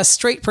 there's not a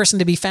straight person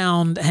to be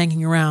found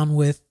hanging around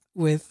with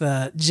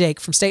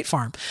Jake from State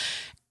Farm.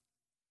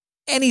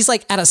 And he's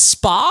like at a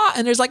spa,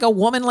 and there's like a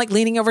woman like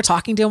leaning over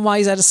talking to him while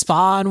he's at a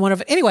spa.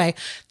 And anyway,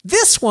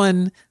 this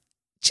one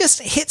just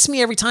hits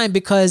me every time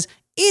because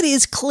it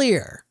is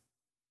clear.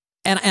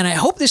 And I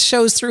hope this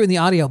shows through in the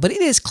audio, but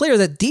it is clear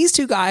that these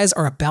two guys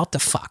are about to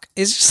fuck.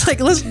 It's just like,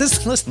 listen.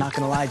 Not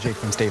gonna lie, Jake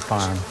from State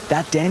Farm.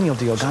 That Daniel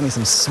deal got me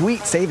some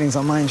sweet savings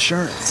on my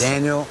insurance.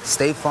 Daniel,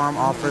 State Farm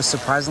offers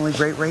surprisingly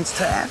great rates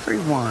to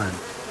everyone.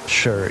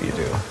 Sure you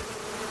do.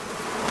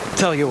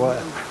 Tell you what,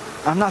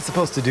 I'm not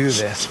supposed to do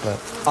this, but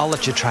I'll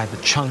let you try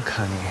the chunk,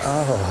 honey.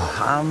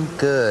 Oh, I'm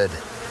good.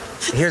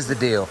 Here's the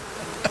deal.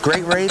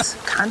 Great rates,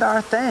 kinda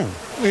our thing.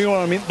 You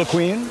wanna meet the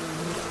queen?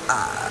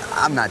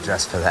 I'm not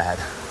dressed for that.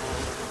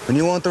 When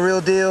you want the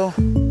real deal,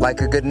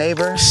 like a good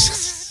neighbor.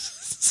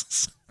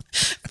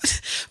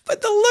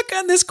 But the look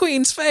on this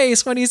queen's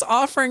face when he's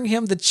offering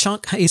him the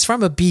chunk, he's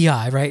from a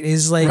BI, right?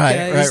 He's like,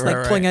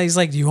 pulling out, he's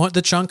like, do you want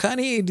the chunk,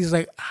 honey? And he's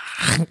like,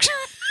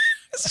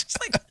 it's just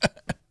like,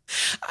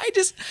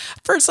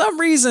 for some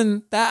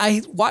reason that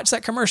I watched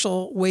that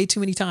commercial way too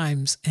many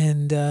times.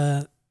 And,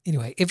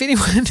 anyway, if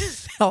anyone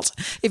else,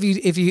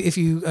 if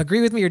you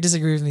agree with me or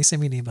disagree with me,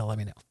 send me an email, let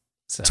me know.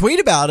 So. Tweet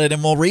about it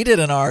and we'll read it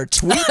in our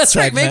tweet segment.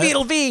 Right. Maybe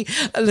it'll be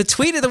the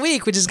tweet of the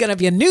week, which is going to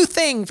be a new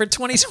thing for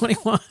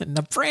 2021.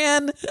 A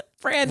brand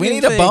we new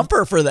need thing. A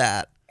bumper for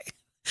that.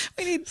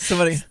 We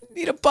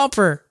need a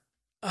bumper.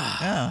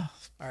 Yeah.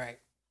 All right.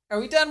 Are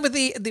we done with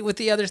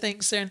the other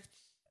things, Sam?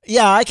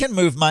 Yeah, I can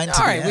move mine to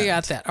All right, the end. we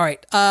got that. All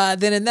right.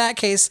 Then in that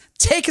case,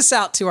 take us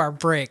out to our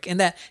break in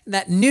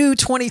that new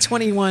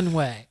 2021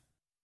 way.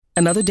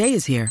 Another day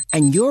is here,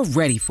 and you're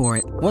ready for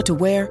it. What to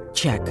wear?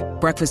 Check.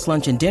 Breakfast,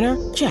 lunch, and dinner?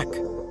 Check.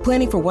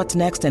 Planning for what's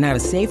next and how to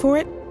save for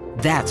it?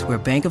 That's where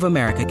Bank of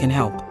America can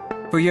help.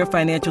 For your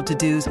financial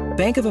to-dos,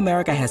 Bank of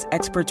America has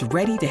experts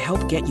ready to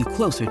help get you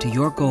closer to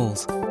your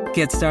goals.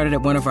 Get started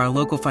at one of our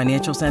local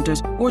financial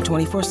centers or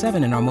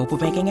 24/7 in our mobile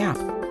banking app.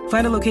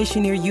 Find a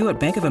location near you at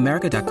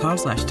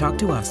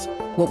bankofamerica.com/talktous.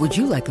 What would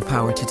you like the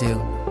power to do?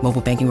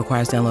 Mobile banking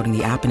requires downloading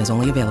the app and is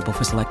only available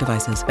for select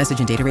devices. Message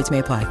and data rates may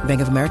apply.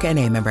 Bank of America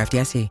N.A., member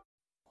FDIC.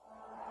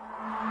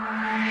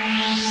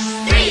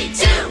 3,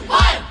 2, 1.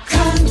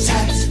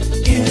 Contact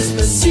is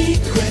the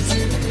secret,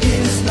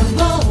 is the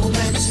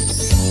moment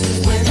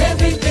when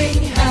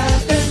everything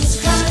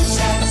happens.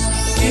 Contact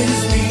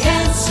is the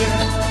answer,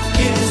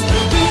 is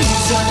the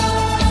reason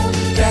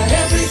that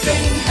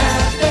everything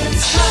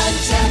happens.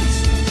 Contact.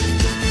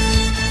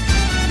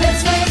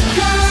 Let's make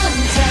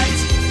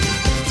contact.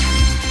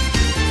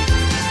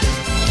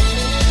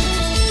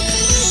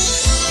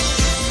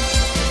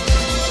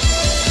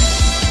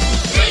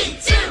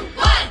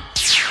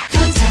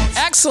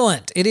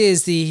 Excellent. It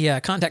is the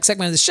contact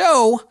segment of the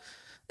show.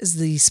 Is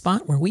the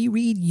spot where we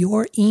read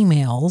your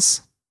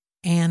emails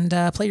and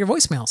play your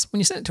voicemails when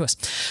you send it to us.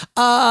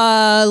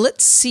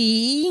 Let's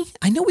see.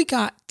 I know we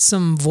got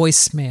some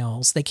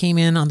voicemails. They came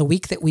in on the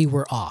week that we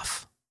were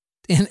off.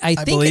 And I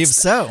believe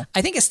so.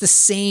 I think it's the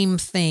same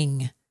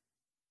thing.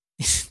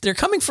 They're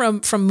coming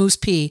from Moose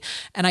P,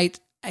 and I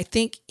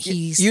think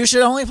he's. You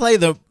should only play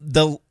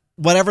the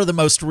whatever the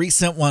most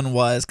recent one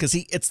was, because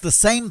it's the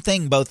same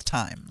thing both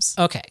times.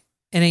 Okay.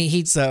 And he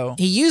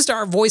used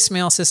our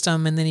voicemail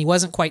system, and then he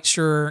wasn't quite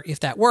sure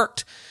if that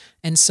worked,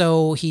 and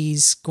so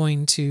he's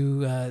going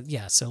to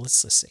So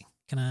let's see.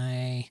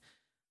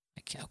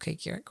 Okay,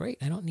 Garrett, great.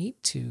 I don't need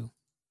to.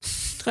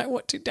 I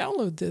want to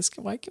download this.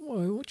 Why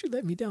won't you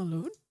let me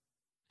download?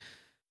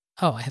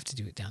 Oh, I have to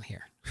do it down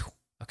here. Whew.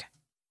 Okay.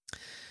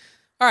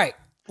 All right.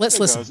 Let's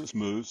listen. Guys, it's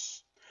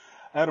Moose.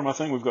 Adam, I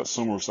think we've got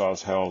similar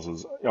sized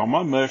houses. On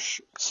my mesh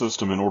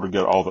system, in order to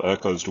get all the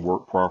echoes to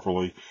work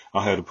properly,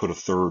 I had to put a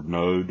third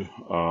node.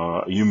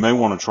 You may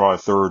want to try a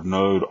third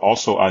node.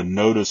 Also, I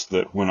noticed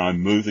that when I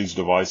move these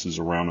devices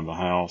around in the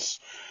house,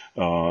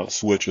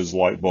 switches,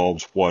 light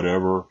bulbs,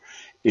 whatever,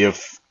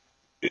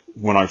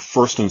 when I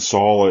first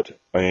install it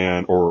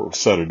or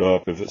set it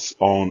up, if it's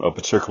on a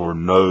particular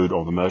node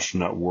on the mesh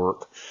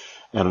network,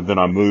 and then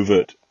I move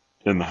it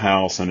in the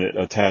house and it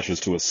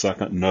attaches to a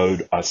second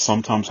node, I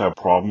sometimes have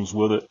problems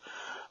with it.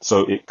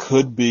 So it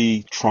could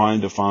be trying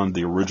to find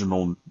the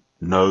original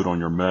node on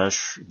your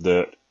mesh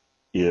that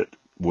it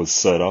was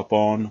set up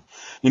on.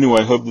 Anyway,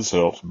 I hope this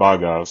helps. Bye,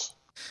 guys.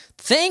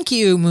 Thank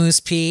you,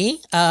 Moose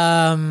P.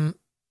 There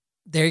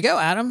you go,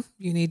 Adam.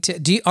 You need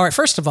to all right,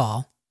 first of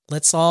all,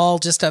 let's all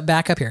just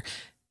back up here.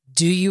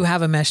 Do you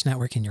have a mesh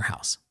network in your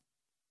house?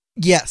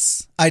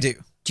 Yes, I do.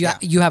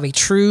 You have a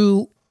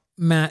true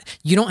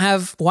you don't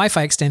have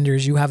Wi-Fi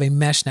extenders, you have a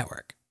mesh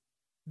network,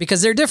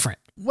 because they're different.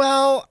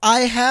 Well,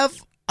 I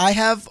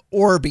have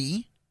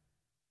Orbi.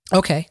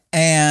 Okay.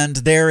 And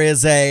there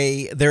is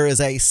a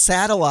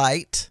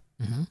satellite,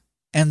 mm-hmm.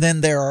 and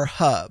then there are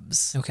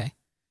hubs. Okay.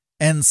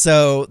 And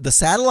so the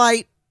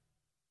satellite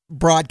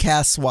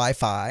broadcasts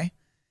Wi-Fi,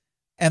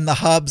 and the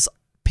hubs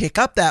pick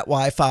up that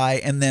Wi-Fi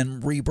and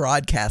then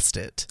rebroadcast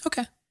it.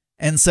 Okay.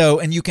 And so,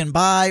 and you can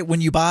buy, when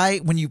you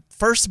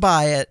first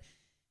buy it,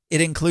 it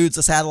includes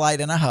a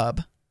satellite and a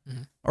hub,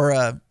 mm-hmm. or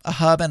a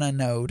hub and a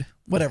node,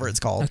 whatever it's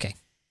called. Okay.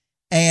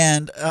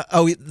 And,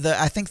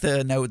 I think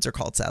the nodes are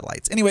called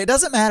satellites. Anyway, it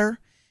doesn't matter.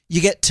 You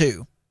get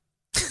 2.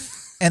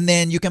 And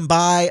then you can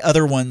buy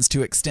other ones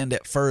to extend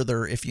it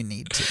further if you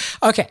need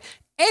to. Okay.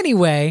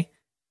 Anyway,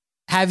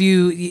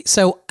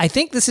 so I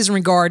think this is in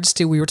regards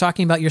to, we were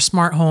talking about your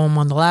smart home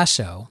on the last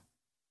show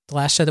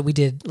that we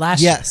did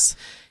last year. Yes.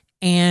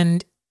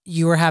 And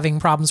you were having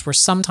problems where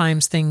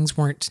sometimes things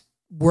weren't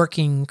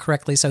working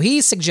correctly. So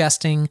he's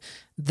suggesting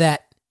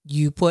that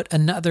you put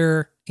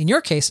another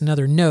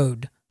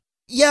node.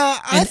 Yeah,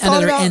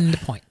 another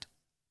endpoint.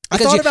 I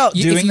thought about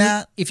doing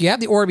that. If you have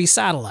the Orbi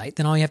satellite,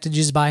 then all you have to do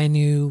is buy a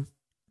new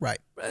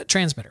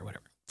transmitter,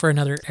 whatever, for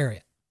another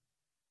area.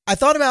 I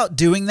thought about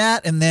doing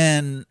that, and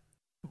then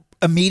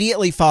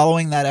immediately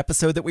following that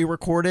episode that we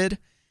recorded,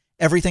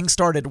 everything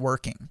started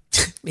working.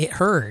 It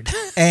heard.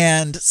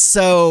 And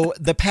so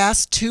the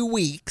past 2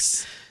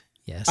 weeks,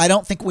 Yes. I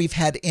don't think we've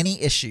had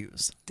any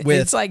issues with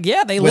It's like,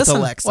 yeah, they with listen.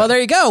 Alexa. Well, there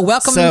you go.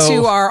 Welcome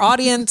to our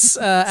audience,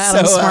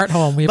 Adam's Smart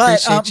Home. We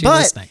appreciate you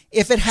listening.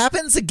 If it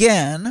happens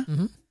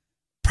again,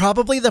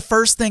 probably the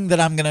first thing that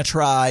I'm going to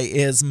try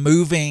is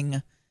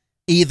moving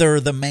either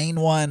the main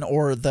one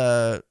or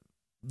the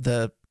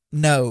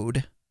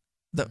node.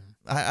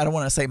 I don't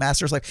want to say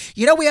master slave.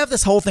 You know, we have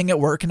this whole thing at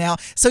work now.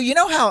 So you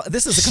know how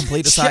this is a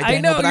complete aside, Daniel, I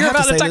know but you're I have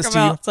about to say talk this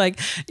about. to It's like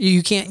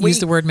you can't use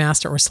the word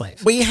master or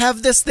slave. We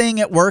have this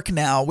thing at work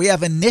now. We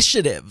have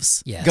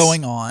initiatives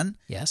going on.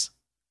 Yes.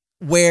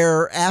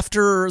 Where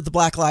after the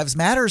Black Lives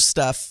Matter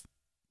stuff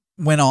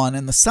went on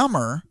in the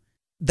summer,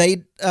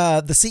 the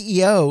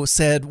CEO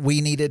said we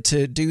needed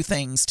to do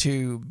things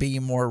to be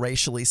more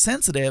racially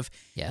sensitive.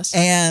 Yes.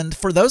 And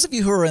for those of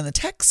you who are in the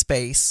tech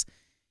space,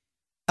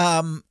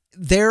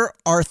 there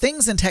are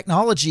things in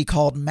technology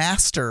called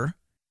master,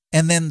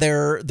 and then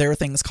there are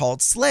things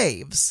called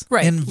slaves.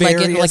 Right. In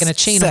like in a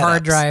chain of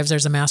hard setups. drives,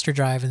 there's a master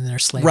drive and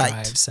there's slave Right.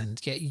 drives. And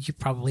you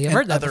probably have And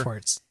heard that other- before.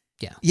 It's,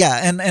 yeah.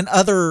 Yeah, and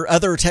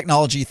other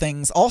technology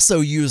things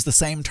also use the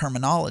same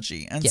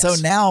terminology. And so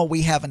Yes. now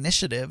we have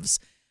initiatives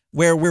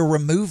where we're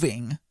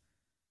removing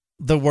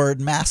the word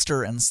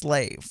master and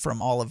slave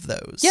from all of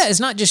those. Yeah, it's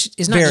not just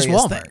various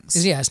Walmart.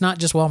 things. Yeah, it's not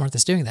just Walmart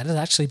that's doing that. It's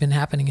actually been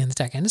happening in the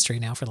tech industry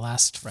now for the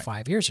last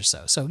 5 years or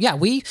so. So yeah,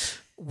 we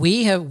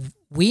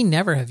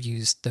never have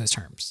used those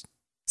terms.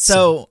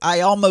 So I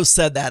almost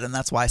said that, and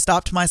that's why I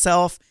stopped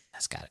myself.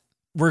 That's got it.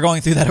 We're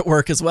going through that at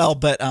work as well,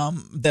 but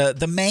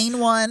the main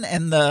one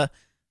and the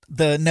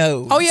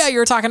nodes. Oh yeah, you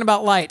were talking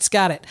about lights.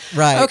 Got it.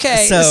 Right.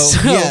 Okay. So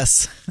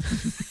yes.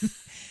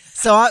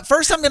 So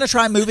first I'm going to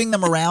try moving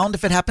them around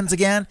if it happens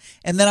again,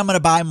 and then I'm going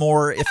to buy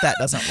more if that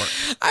doesn't work.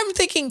 I'm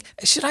thinking,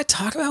 should I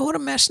talk about what a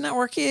mesh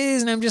network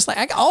is? And I'm just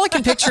like, all I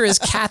can picture is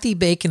Kathy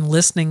Bacon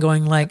listening,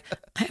 going like,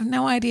 I have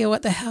no idea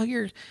what the hell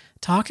you're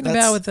talking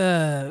about with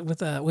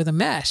a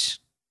mesh.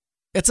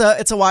 It's a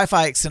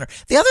Wi-Fi extender.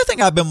 The other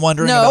thing I've been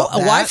wondering No, about a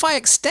that, Wi-Fi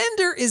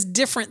extender is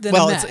different than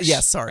a mesh.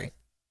 Yes, sorry.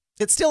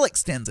 It still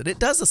extends it. It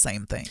does the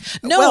same thing.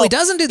 No, Well, it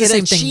doesn't do the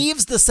same thing. It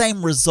achieves the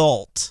same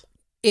result.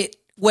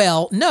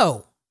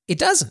 No, it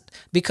doesn't.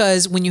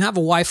 Because when you have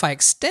a Wi-Fi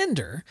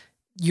extender,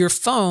 your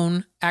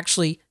phone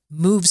actually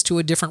moves to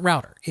a different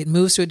router. It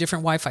moves to a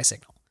different Wi-Fi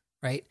signal,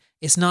 right?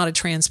 It's not a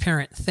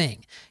transparent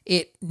thing.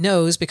 It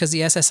knows because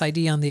the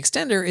SSID on the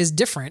extender is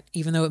different,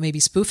 even though it may be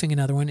spoofing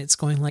another one. It's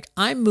going like,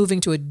 I'm moving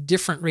to a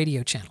different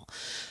radio channel.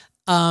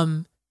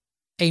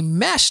 A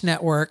mesh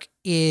network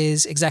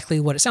is exactly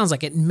what it sounds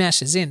like. It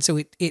meshes in. So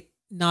it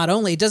not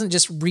only, it doesn't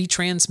just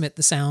retransmit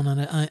the sound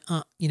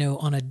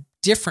on a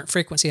different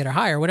frequency at a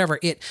higher, whatever.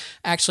 It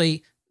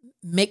actually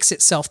makes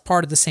itself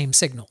part of the same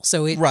signal.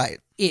 So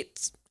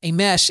a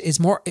mesh is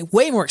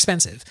way more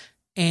expensive,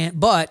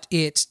 but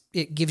it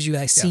gives you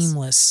a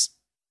seamless.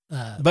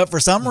 But for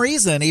some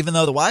reason, even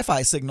though the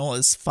Wi-Fi signal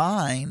is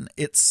fine,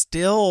 it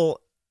still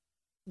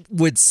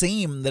would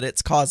seem that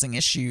it's causing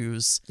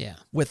issues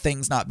with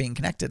things not being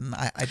connected, and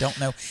I don't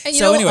know. And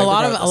Anyway, a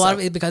lot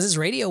of it, because it's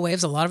radio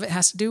waves, a lot of it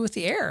has to do with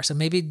the air. So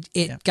maybe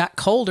it got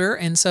colder,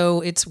 and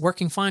so it's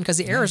working fine because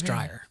the air is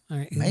drier.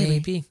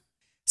 Maybe.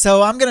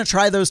 So I'm going to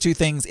try those two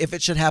things if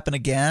it should happen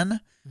again,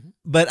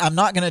 but I'm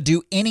not going to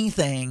do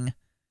anything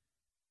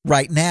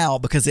right now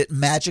because it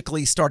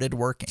magically started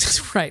working.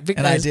 Right.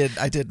 And I did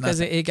because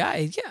nothing. it got,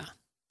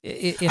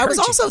 it I was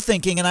hurt also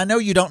thinking, and I know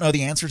you don't know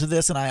the answer to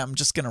this, and I am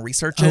just going to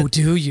research it. Oh,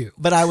 do you?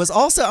 But I was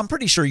also, I'm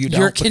pretty sure you don't.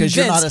 You're because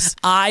convinced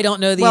I don't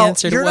know the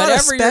answer to you're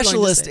whatever not a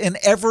specialist you're going to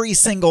say. in every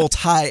single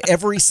type,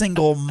 every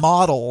single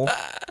model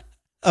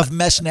of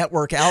mesh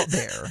network out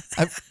there.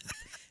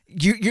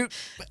 You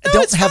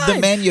don't have the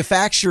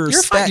manufacturer's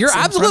You're fine. specs You're in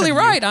front absolutely of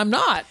you. right. I'm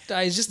not.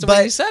 It's just the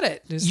way you said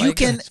it. It's You like,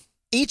 can,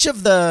 each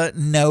of the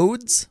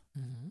nodes,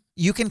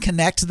 you can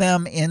connect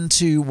them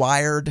into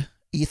wired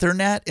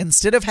Ethernet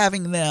instead of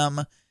having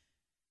them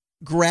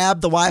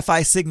grab the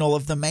Wi-Fi signal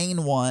of the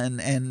main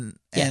one and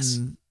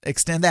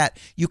extend that.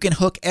 You can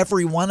hook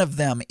every one of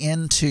them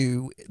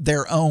into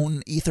their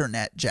own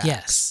Ethernet jacks.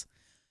 Yes.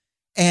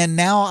 And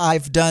now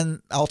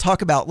I'll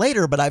talk about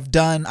later, but I've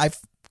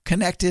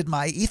connected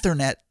my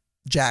Ethernet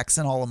jacks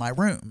in all of my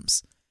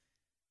rooms,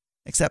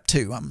 except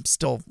 2. I'm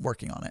still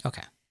working on it.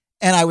 Okay.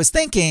 And I was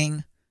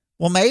thinking,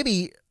 well,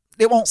 maybe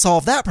it won't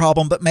solve that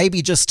problem, but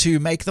maybe just to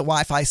make the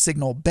Wi-Fi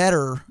signal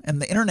better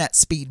and the internet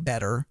speed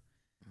better,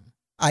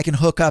 I can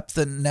hook up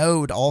the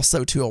node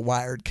also to a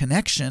wired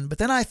connection. But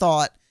then I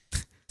thought,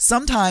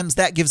 sometimes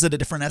that gives it a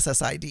different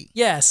SSID.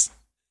 Yes.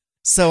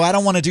 So I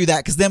don't want to do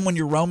that because then when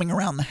you're roaming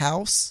around the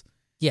house,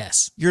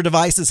 your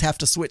devices have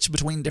to switch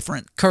between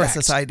different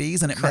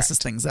SSIDs and it messes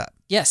things up.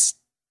 Yes.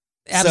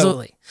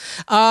 Absolutely.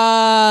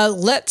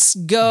 Let's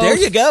go. There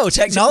you go.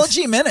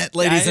 Technology Minute,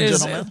 ladies and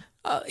gentlemen.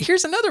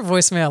 Here's another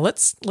voicemail.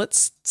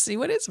 Let's see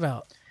what it's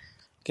about.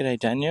 G'day,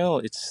 Daniel.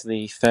 It's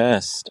the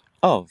 1st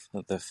of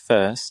the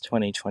 1st,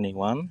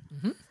 2021.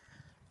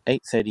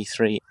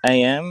 8:33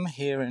 a.m.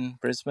 here in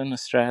Brisbane,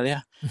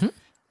 Australia. Mm-hmm.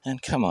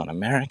 And come on,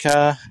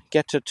 America,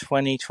 get to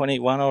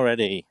 2021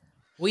 already.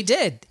 We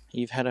did.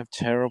 You've had a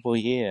terrible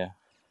year.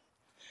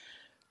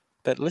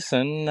 But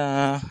listen,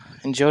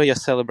 enjoy your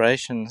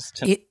celebrations.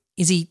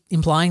 Is he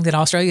implying that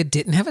Australia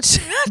didn't have a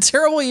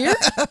terrible year?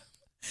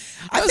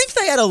 I think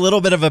they had a little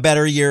bit of a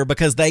better year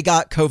because they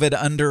got COVID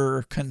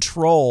under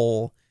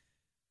control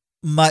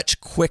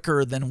much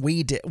quicker than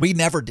we did. We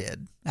never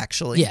did,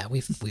 actually. Yeah,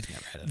 we've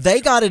never had it. They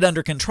got it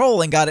under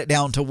control and got it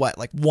down to what,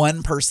 like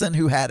one person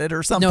who had it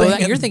or something? No,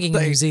 you're thinking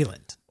New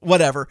Zealand.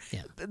 Whatever.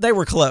 Yeah. They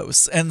were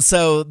close. And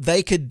so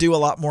they could do a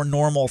lot more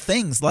normal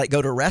things like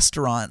go to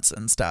restaurants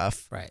and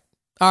stuff. Right.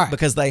 All right.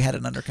 Because they had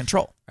it under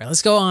control. All right,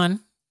 let's go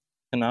on.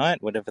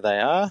 Tonight, whatever they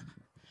are,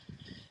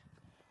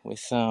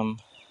 with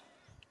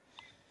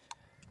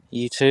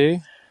you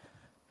two.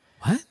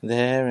 What?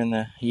 There in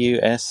the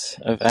US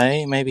of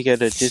A. Maybe go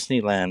to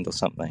Disneyland or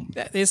something.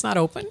 It's not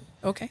open?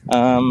 Okay.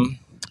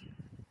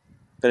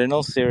 But in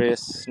all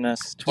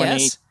seriousness,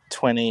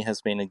 2020 has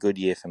been a good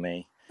year for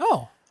me.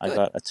 Oh, good. I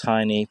got a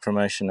tiny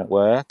promotion at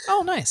work.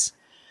 Oh, nice.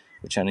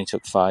 Which only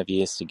took 5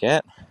 years to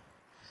get.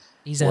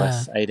 He's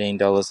worth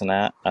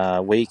 $18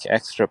 a week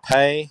extra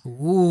pay.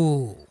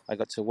 Ooh. I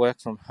got to work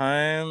from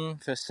home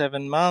for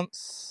 7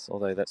 months,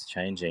 although that's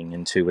changing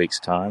in 2 weeks'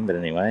 time. But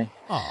anyway.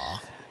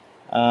 Aw.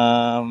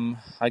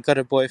 I got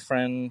a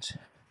boyfriend.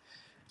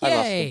 Yay. I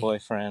lost a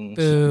boyfriend.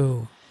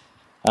 Boo.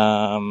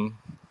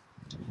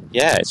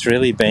 Yeah, it's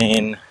really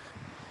been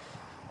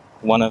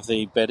one of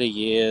the better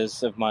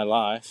years of my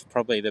life.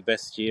 Probably the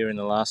best year in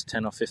the last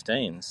 10 or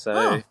 15.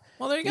 So,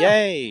 well, there you go.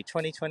 Yay,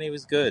 2020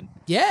 was good.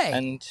 Yay.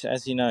 And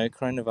as you know,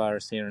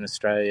 coronavirus here in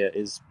Australia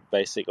is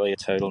basically a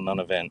total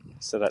non-event.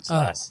 So that's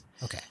nice.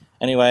 Okay.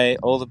 Anyway,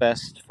 all the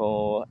best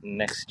for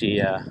next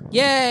year.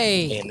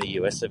 Yay. In the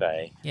US of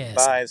A. Yes.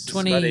 Bye, this is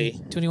Scotty.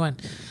 2021.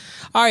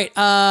 All right.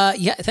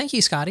 Yeah, thank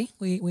you, Scotty.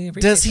 We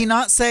appreciate Does he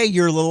not say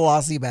you're little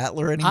Aussie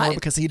Battler anymore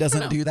because he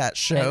doesn't do that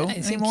show I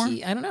think anymore?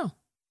 I don't know.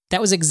 That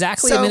was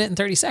exactly a minute and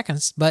 30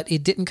 seconds, but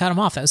it didn't cut him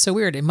off. That was so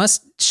weird. It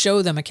must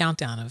show them a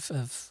countdown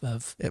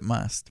of It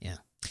must. Yeah.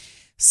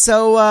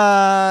 So,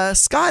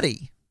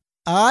 Scotty,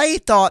 I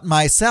thought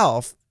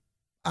myself,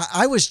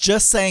 I was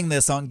just saying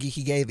this on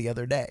Geeky Gay the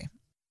other day,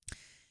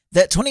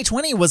 that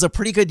 2020 was a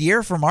pretty good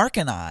year for Mark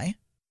and I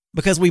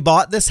because we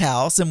bought this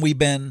house and we've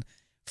been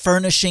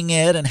furnishing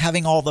it and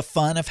having all the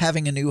fun of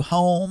having a new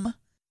home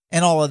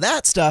and all of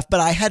that stuff. But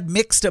I had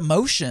mixed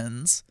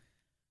emotions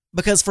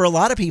because for a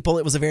lot of people,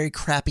 it was a very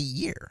crappy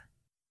year.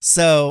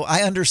 So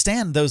I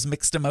understand those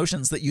mixed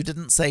emotions that you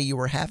didn't say you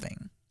were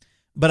having,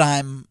 but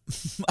I'm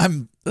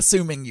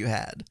assuming you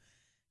had,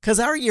 because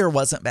our year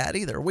wasn't bad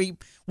either. We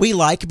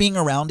like being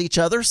around each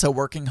other, so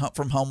working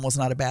from home was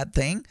not a bad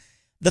thing.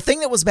 The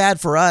thing that was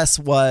bad for us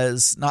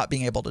was not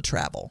being able to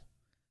travel.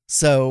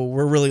 So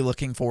we're really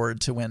looking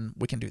forward to when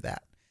we can do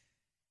that.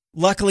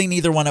 Luckily,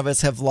 neither one of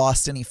us have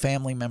lost any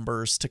family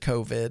members to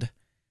COVID,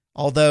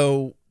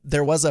 although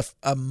there was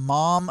a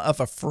mom of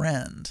a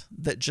friend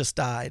that just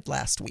died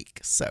last week.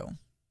 So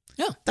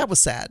yeah, that was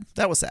sad.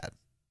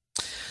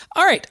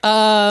 All right.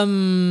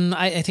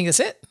 I think that's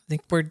it. I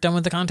think we're done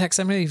with the contact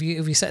segment. If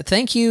you said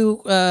thank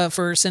you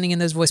for sending in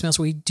those voicemails,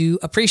 we do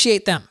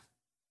appreciate them.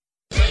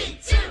 3,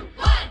 2,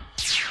 1.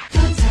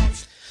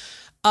 Contact.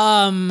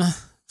 I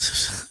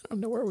don't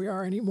know where we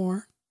are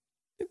anymore.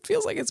 It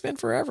feels like it's been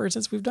forever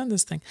since we've done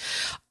this thing.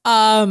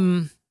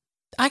 I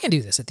can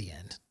do this at the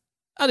end.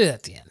 I'll do that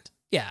at the end.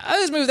 Yeah,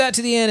 I'll just move that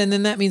to the end, and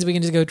then that means we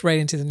can just go right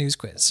into the news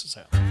quiz.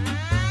 So.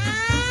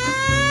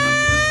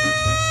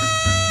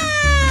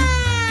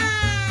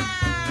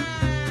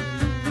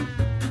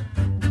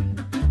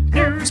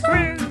 News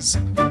quiz.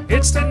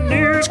 It's the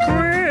news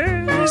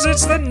quiz.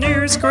 It's the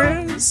news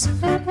quiz.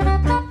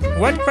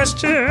 What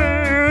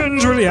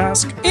questions will you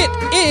ask?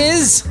 It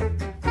is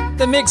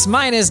the Mix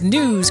Minus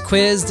News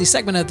Quiz, the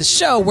segment of the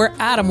show where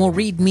Adam will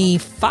read me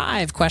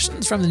 5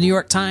 questions from the New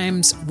York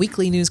Times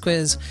weekly news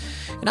quiz.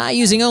 And I,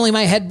 using only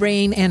my head,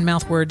 brain, and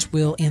mouth words,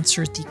 will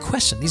answer the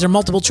question. These are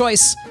multiple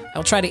choice.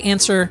 I'll try to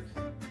answer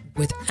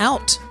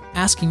without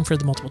asking for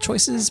the multiple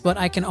choices, but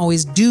I can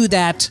always do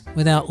that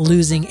without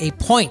losing a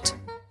point.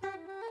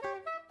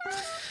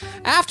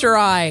 After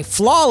I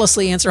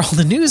flawlessly answer all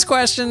the news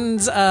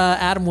questions,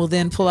 Adam will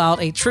then pull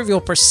out a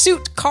Trivial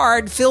Pursuit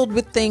card filled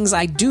with things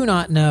I do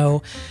not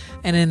know.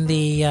 And in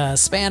the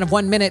span of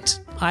 1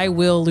 minute, I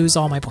will lose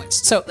all my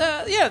points. So,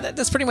 yeah,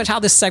 that's pretty much how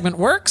this segment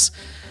works.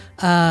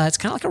 It's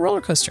kind of like a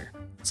roller coaster.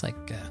 It's like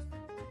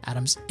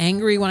Adam's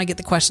angry when I get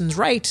the questions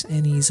right,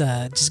 and he's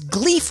just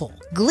gleeful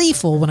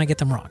when I get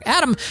them wrong.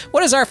 Adam,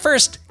 what is our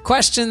first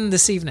question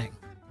this evening?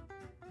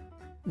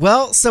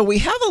 Well, so we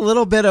have a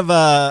little bit of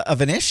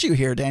an issue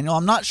here, Daniel.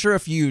 I'm not sure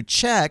if you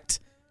checked,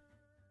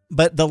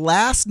 but the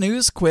last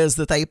news quiz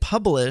that they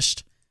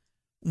published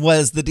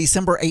was the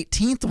December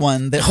 18th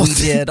one that we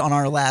did on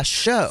our last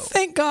show.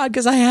 Thank God,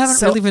 because I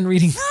haven't really been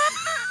reading.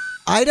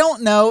 I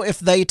don't know if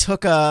they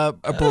took a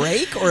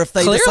break or if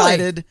they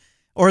decided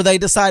Or they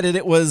decided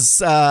it was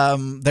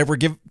they were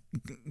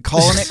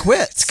calling it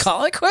quits.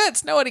 Call it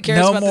quits. Nobody cares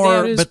no about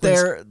more,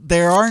 the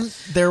damn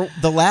but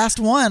the last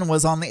one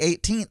was on the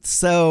 18th.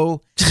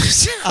 So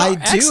I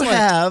do excellent.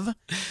 have and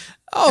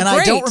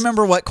great. I don't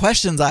remember what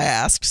questions I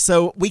asked.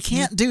 So we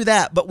can't do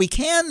that, but we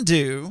can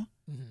do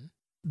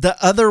the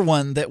other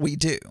one that we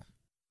do.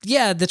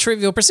 Yeah, the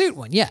Trivial Pursuit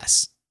one.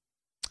 Yes.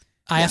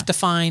 I have to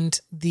find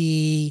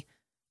the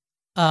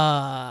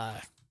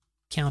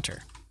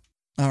counter.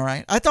 All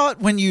right. I thought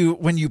when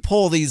you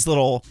pull these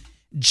little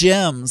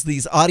gems,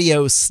 these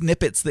audio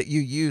snippets that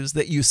you use,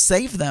 that you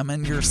save them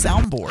in your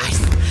soundboard.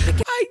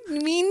 I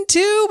mean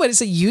to, but it's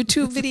a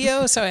YouTube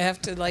video, so I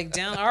have to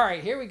down. All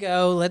right, here we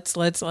go. Let's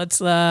 1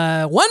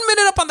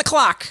 minute up on the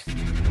clock.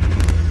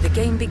 The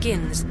game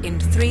begins in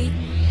 3,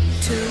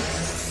 2,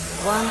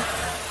 1.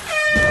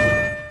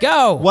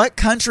 Go. What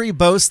country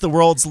boasts the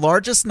world's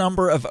largest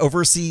number of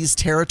overseas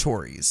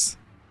territories?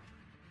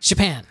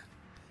 Japan.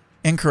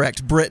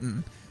 Incorrect.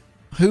 Britain.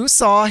 Who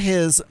saw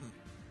his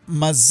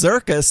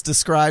Mazurkas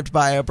described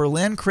by a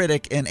Berlin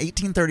critic in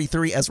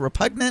 1833 as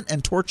repugnant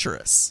and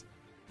torturous?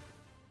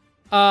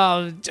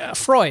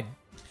 Freud.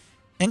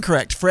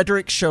 Incorrect.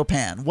 Frederick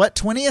Chopin. What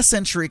 20th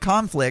century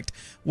conflict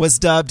was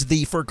dubbed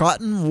the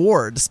Forgotten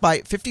War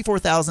despite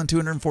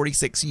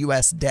 54,246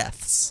 U.S.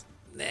 deaths?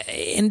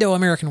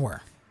 Indo-American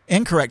War.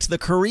 Incorrect. The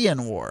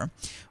Korean War.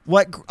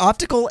 What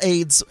optical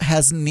aids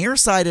has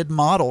nearsighted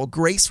model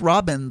Grace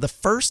Robin the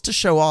first to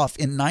show off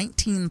in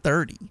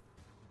 1930?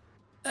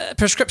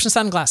 Prescription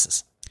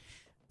sunglasses.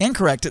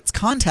 Incorrect. It's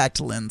contact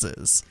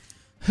lenses.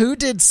 Who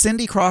did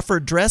Cindy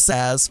Crawford dress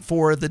as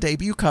for the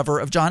debut cover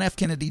of John F.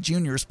 Kennedy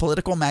Jr.'s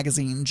political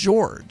magazine,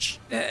 George?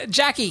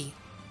 Jackie.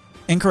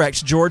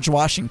 Incorrect. George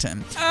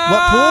Washington.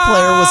 What pool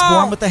player was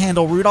born with the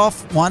handle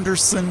Rudolph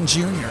Wanderson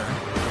Jr.?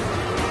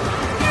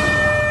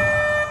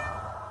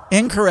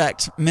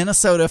 Incorrect.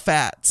 Minnesota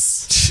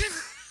Fats.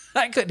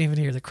 I couldn't even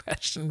hear the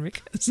question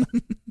because...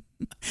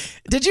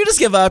 Did you just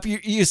give up?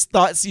 You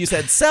thought you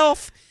said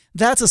self?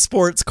 That's a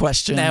sports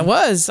question. That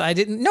was. I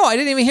didn't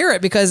even hear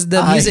it because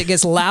the music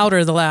gets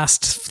louder the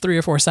last 3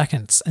 or 4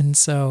 seconds. And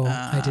so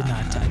I did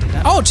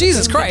not. Oh,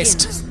 Jesus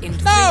Christ.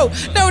 No,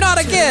 not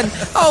again.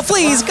 Oh,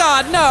 please,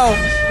 God, no.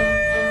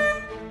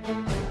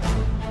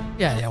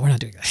 Yeah, we're not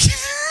doing that.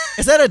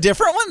 Is that a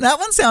different one? That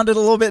one sounded a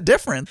little bit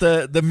different,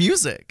 the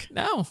music.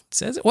 No, it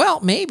says it.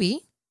 Well, maybe.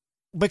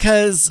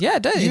 Because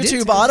it does.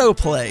 YouTube auto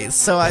plays.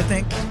 So I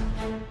think,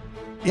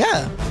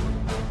 yeah.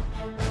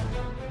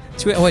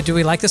 Do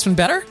we like this one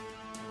better?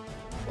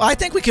 Well, I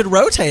think we could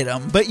rotate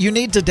them, but you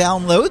need to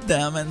download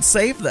them and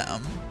save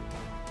them.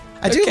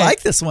 I do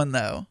like this one,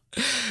 though.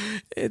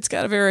 It's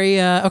got a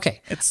very,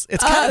 okay. It's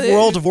kind of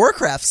World of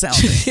Warcraft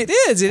sounding. It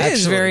is. It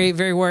is very,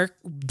 very World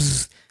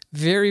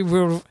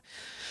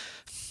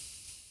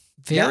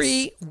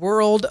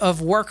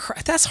of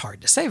Warcraft. That's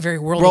hard to say. Very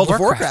World of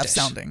Warcraft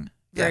sounding.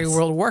 Very yes.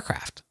 World of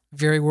Warcraft.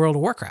 Very World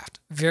of Warcraft.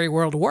 Very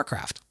World of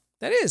Warcraft.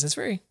 That is. It's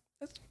very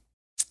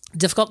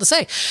difficult to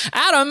say.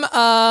 Adam,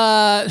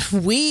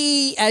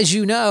 we, as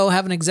you know,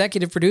 have an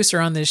executive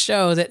producer on this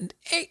show that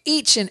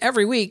each and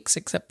every week,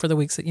 except for the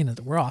weeks that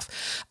that we're off.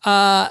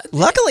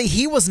 Luckily,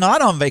 he was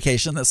not on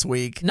vacation this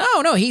week.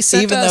 No, he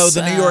sent even us,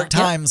 though the New York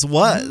Times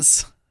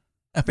was.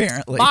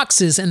 Apparently.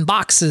 Boxes and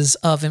boxes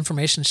of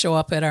information show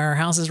up at our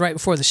houses right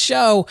before the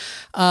show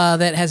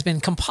that has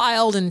been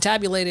compiled and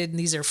tabulated. And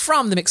these are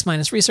from the Mix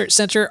Minus Research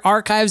Center,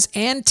 Archives,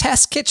 and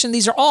Test Kitchen.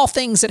 These are all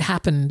things that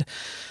happened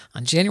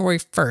on January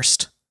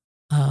 1st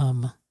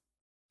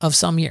of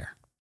some year.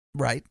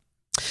 Right.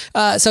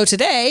 So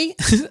today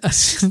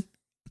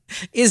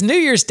is New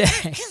Year's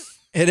Day.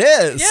 It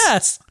is.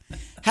 Yes.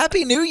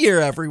 Happy New Year,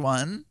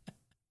 everyone.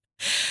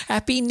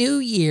 Happy New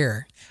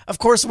Year. Of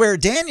course, where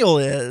Daniel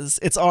is,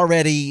 it's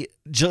already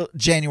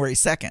January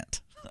 2nd.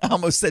 I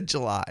almost said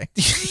July.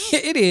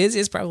 It is.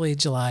 It's probably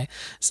July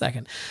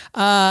 2nd.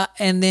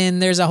 And then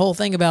there's a whole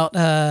thing about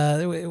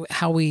why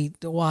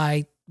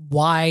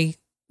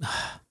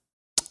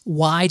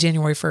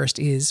January 1st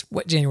is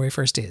what January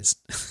 1st is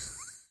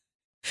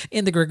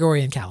in the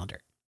Gregorian calendar.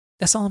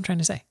 That's all I'm trying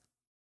to say.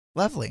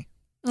 Lovely.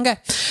 Okay.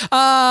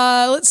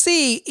 Let's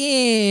see.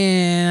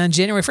 In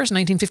January 1st,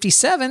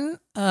 1957,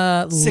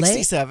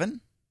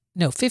 67.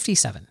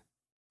 57.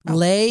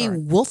 Leigh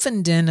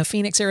Wolfenden of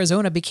Phoenix,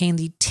 Arizona became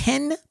the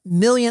 10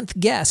 millionth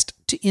guest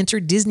to enter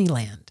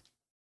Disneyland.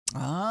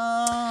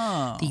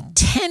 Oh. The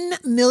 10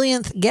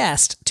 millionth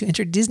guest to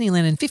enter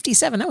Disneyland in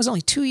 57. That was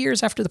only 2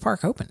 years after the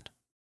park opened.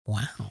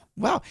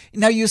 Wow.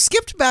 Now you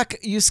skipped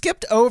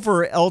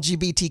over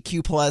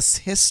LGBTQ plus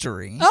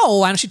history. Oh,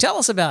 why don't you tell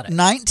us about it?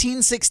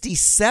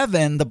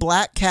 1967, the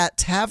Black Cat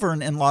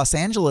Tavern in Los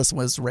Angeles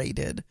was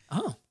raided.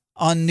 Oh.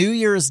 On New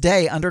Year's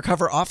Day,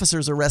 undercover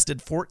officers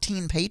arrested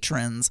 14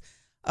 patrons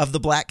of the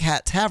Black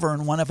Cat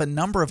Tavern, one of a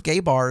number of gay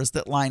bars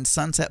that lined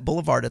Sunset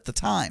Boulevard at the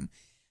time.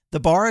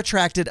 The bar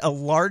attracted a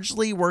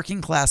largely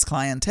working-class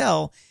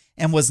clientele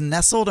and was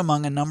nestled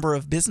among a number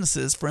of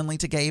businesses friendly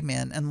to gay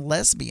men and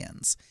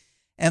lesbians.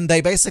 And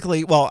they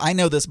basically, well, I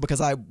know this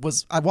because I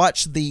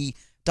watched the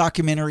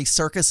documentary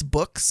Circus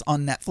Books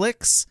on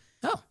Netflix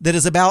that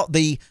is about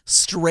the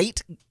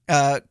straight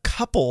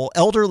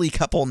elderly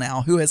couple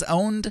now who has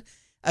owned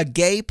a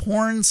gay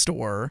porn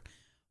store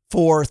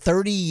for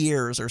 30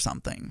 years or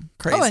something.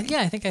 Crazy. Oh,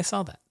 yeah, I think I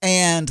saw that.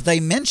 And they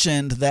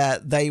mentioned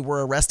that they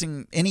were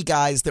arresting any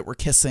guys that were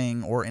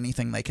kissing or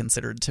anything they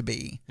considered to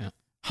be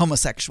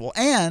homosexual.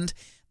 And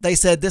they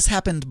said this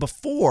happened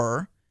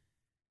before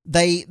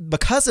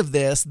because of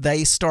this,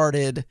 they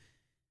started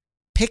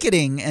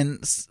picketing, and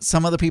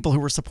some of the people who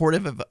were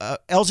supportive of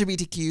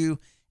LGBTQ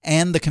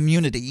and the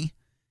community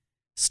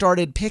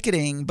started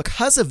picketing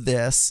because of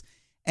this.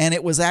 And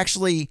it was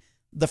actually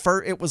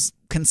it was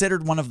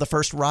considered one of the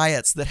first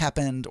riots that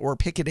happened, or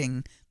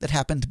picketing that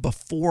happened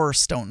before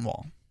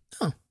Stonewall.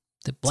 Oh,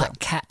 the Black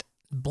Cat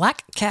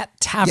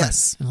Tavern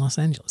in Los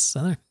Angeles.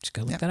 So there, just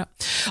go look that up.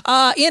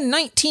 In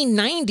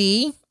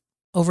 1990,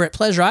 over at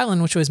Pleasure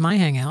Island, which was my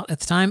hangout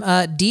at the time,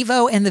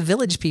 Devo and the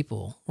Village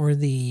People were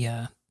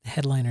the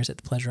headliners at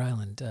the Pleasure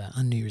Island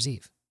on New Year's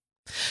Eve.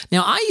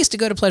 Now, I used to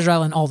go to Pleasure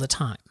Island all the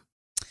time.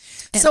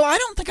 So I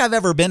don't think I've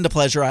ever been to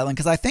Pleasure Island,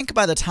 because I think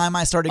by the time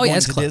I started going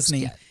to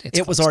Disney,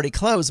 it was already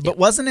closed. But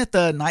wasn't it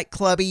the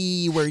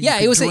nightclubby where you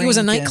could it was a drink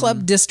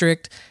nightclub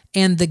district,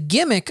 and the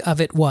gimmick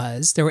of it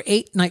was there were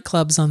 8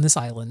 nightclubs on this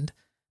island,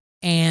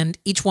 and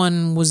each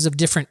one was of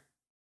different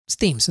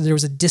themes. So there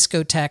was a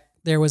discotheque,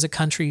 there was a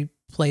country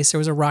place, there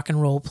was a rock and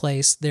roll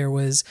place, there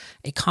was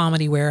a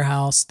comedy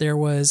warehouse, there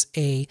was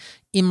a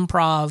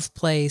improv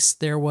place,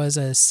 there was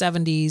a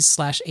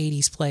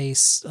 70s/80s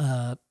place,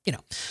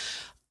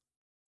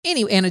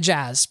 Anyway, and a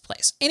jazz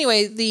place.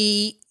 Anyway,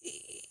 the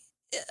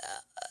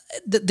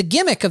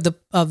gimmick of the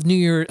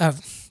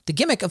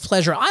gimmick of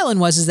Pleasure Island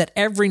was that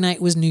every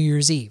night was New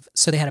Year's Eve.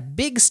 So they had a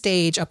big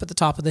stage up at the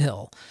top of the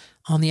hill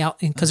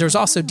because there was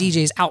also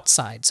DJs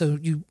outside. So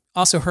you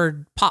also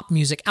heard pop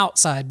music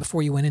outside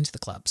before you went into the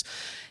clubs.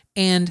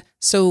 And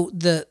so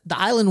the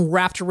island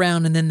wrapped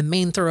around, and then the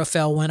main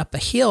thoroughfare went up a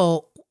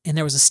hill, and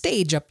there was a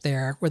stage up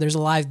there where there's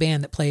a live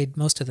band that played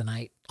most of the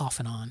night, off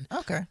and on.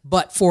 Okay.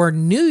 But for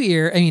New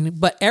Year,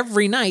 but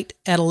every night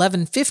at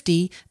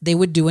 11:50, they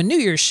would do a New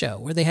Year's show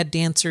where they had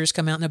dancers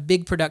come out in a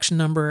big production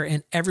number,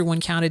 and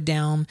everyone counted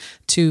down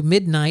to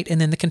midnight,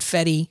 and then the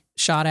confetti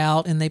shot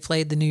out, and they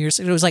played the New Year's.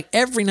 It was like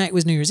every night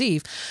was New Year's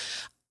Eve.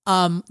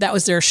 That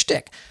was their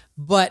shtick.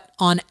 But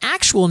on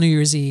actual New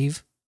Year's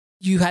Eve,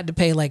 you had to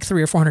pay like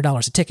 $300 or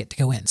 $400 a ticket to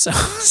go in.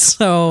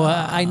 So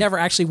I never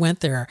actually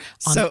went there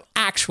on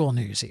actual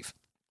New Year's Eve.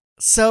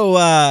 So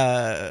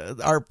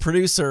our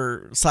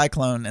producer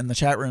Cyclone in the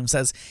chat room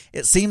says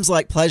it seems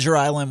like Pleasure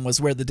Island was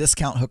where the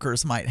discount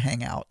hookers might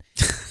hang out.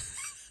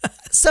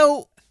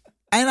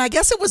 And I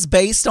guess it was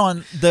based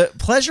on the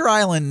Pleasure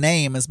Island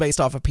name is based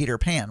off of Peter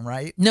Pan,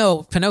 right?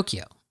 No,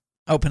 Pinocchio.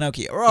 Oh,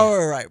 Pinocchio.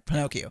 Oh, right,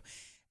 Pinocchio.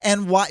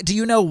 And why? Do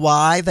you know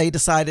why they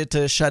decided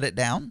to shut it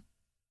down?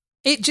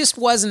 It just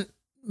wasn't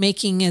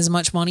making as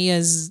much money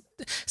as...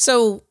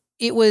 So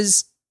it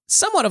was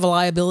somewhat of a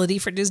liability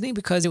for Disney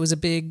because it was a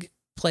big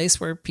place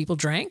where people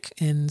drank.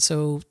 And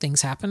so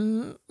things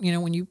happen.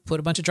 When you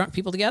put a bunch of drunk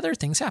people together,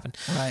 things happen.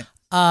 Right.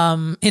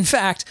 In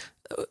fact,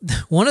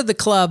 one of the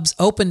clubs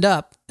opened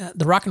up,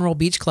 the Rock and Roll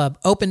Beach Club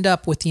opened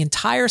up with the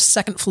entire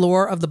second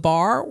floor of the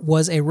bar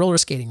was a roller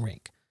skating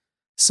rink.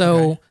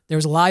 So there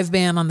was a live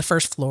band on the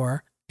first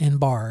floor and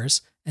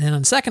bars. And then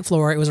on the second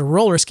floor, it was a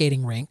roller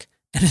skating rink.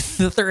 And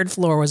the third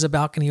floor was a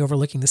balcony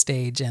overlooking the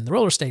stage and the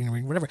roller skating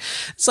rink, whatever.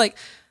 It's like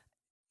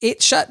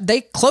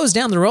they closed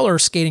down the roller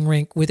skating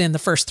rink within the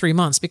first 3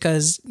 months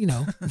because,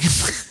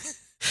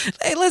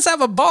 hey, let's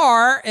have a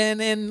bar and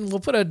then we'll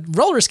put a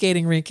roller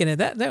skating rink in it.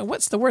 That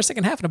what's the worst that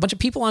can happen? A bunch of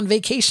people on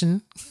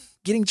vacation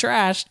getting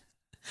trashed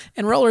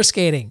and roller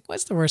skating.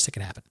 What's the worst that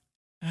can happen?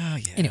 Oh,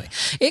 yeah. Anyway,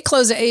 it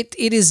closed. It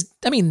is,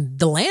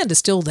 the land is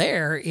still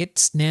there.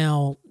 It's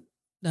now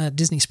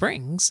Disney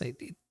Springs.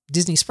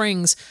 Disney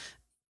Springs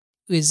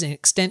is an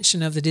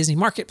extension of the Disney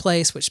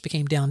Marketplace, which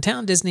became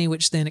Downtown Disney,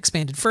 which then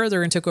expanded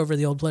further and took over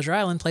the old Pleasure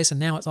Island place,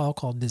 and now it's all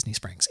called Disney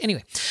Springs.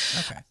 Anyway,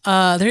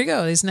 there you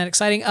go. Isn't that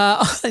exciting? In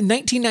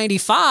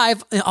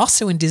 1995,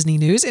 also in Disney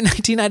news, in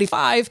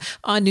 1995,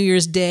 on New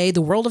Year's Day,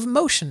 the World of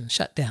Motion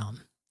shut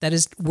down. That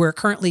is where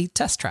currently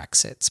Test Track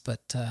sits,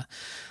 but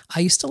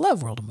I used to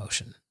love World of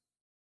Motion.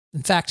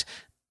 In fact,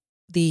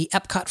 the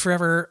Epcot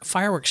Forever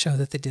fireworks show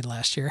that they did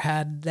last year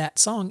had that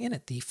song in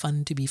it, the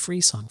Fun to Be Free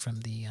song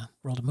from the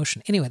World of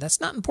Motion. Anyway, that's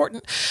not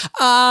important.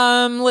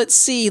 Let's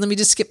see. Let me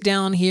just skip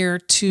down here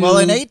to... Well,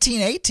 in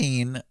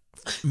 1818,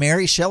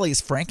 Mary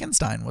Shelley's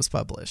Frankenstein was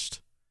published.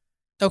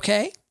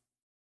 Okay.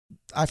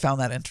 I found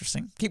that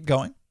interesting. Keep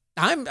going.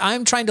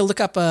 I'm trying to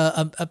look up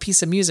a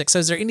piece of music. So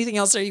is there anything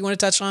else there you want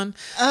to touch on?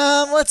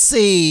 Let's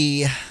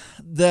see.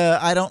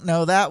 I don't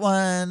know that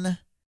one.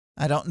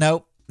 I don't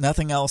know.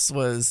 Nothing else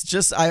was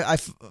just,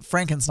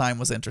 Frankenstein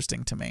was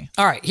interesting to me.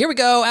 All right, here we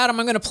go. Adam,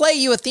 I'm going to play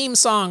you a theme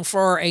song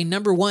for a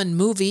 #1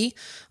 movie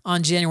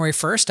on January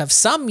 1st of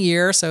some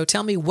year. So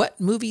tell me,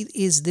 what movie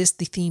is this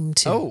the theme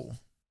to? Oh,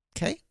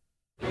 okay.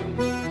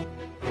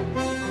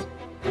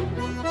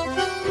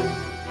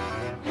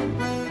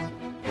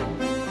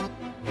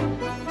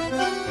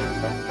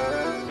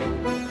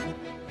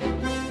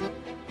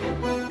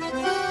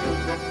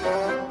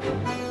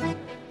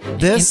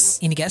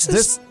 Any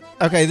guesses?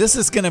 This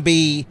is going to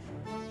be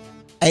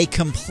a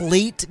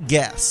complete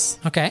guess.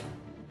 Okay.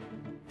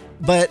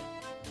 But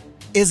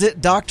is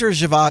it Dr.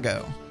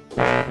 Zhivago?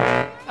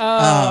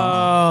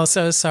 Oh,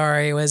 so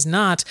sorry. It was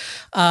not.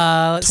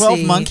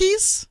 12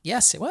 Monkeys?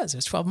 Yes, it was. It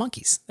was 12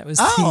 Monkeys. That was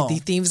Oh. the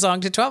theme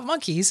song to 12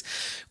 Monkeys,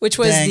 which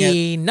was Dang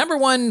the number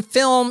one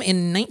film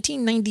in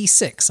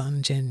 1996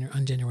 on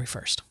January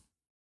 1st.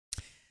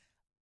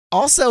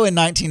 Also in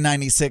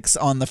 1996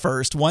 on the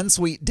 1st, One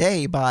Sweet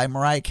Day by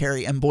Mariah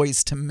Carey and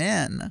Boyz II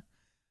Men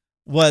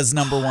was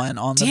number one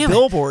on the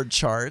Billboard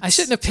charts. I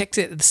shouldn't have picked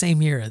it the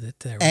same year that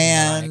there was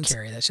Mariah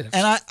Carey. That should have.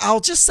 And I'll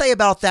just say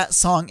about that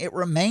song, it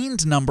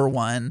remained number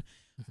one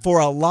for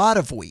a lot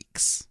of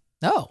weeks.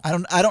 Oh. I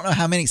don't know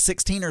how many,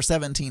 16 or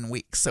 17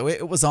 weeks. So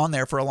it was on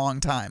there for a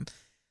long time.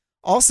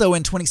 Also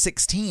in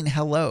 2016,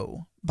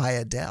 Hello by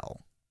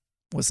Adele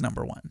was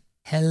number one.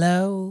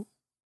 Hello.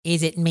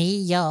 Is it me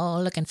you're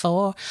looking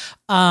for?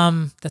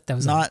 That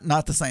was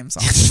not the same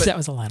song. But that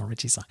was a Lionel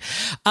Richie song.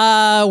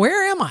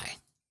 Where am I?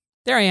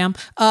 There I am.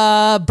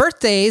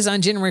 Birthdays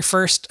on January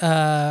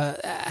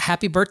 1st.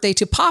 Happy birthday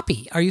to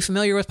Poppy. Are you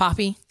familiar with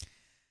Poppy?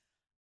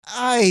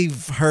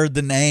 I've heard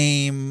the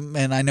name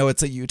and I know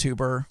it's a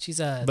YouTuber. She's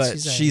a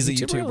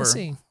YouTuber. Let's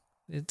see.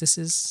 This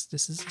is the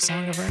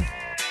song of her.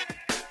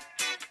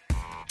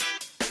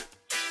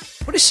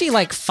 What is she,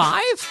 like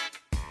 5?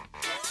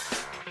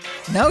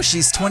 No,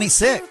 she's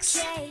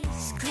 26.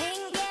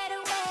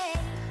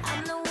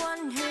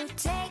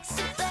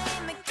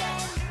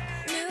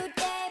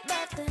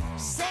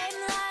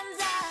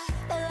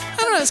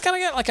 It's kind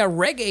of got like a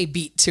reggae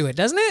beat to it,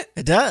 doesn't it?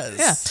 It does.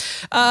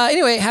 Yeah.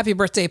 Anyway, happy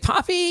birthday,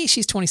 Poppy.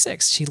 She's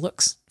 26. She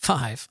looks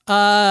 5.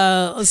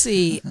 Let's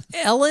see.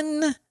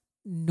 Ellen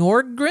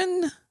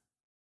Nordgren.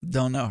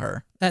 Don't know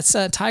her. That's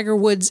Tiger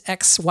Woods'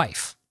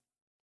 ex-wife.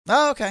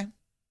 Oh, okay.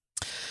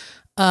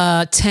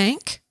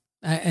 Tank,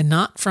 and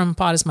not from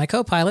Pod Is My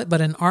Co-Pilot,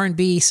 but an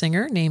R&B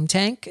singer named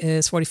Tank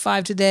is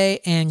 45 today,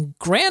 and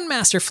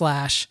Grandmaster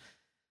Flash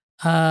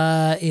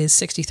is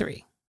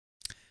 63.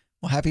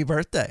 Well, happy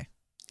birthday.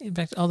 In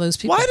fact, all those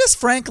people. Why does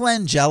Frank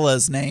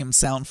Langella's name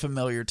sound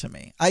familiar to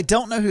me? I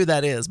don't know who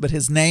that is, but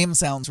his name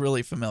sounds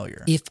really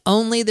familiar. If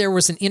only there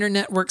was an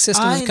internetwork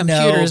system of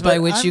computers by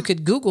which you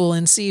could Google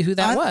and see who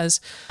that was.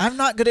 I'm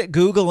not good at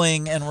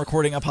Googling and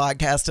recording a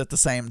podcast at the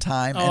same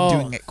time and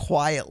doing it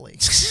quietly.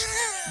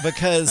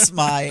 Because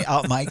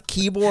my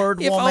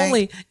keyboard if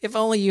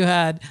only you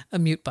had a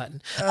mute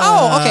button. Okay.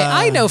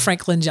 I know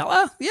Frank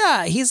Langella.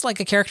 Yeah, he's like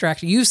a character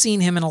actor. You've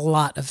seen him in a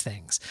lot of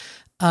things.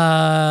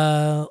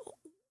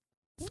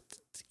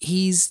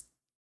 He's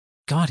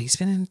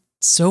been in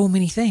so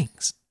many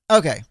things.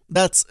 Okay,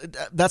 that's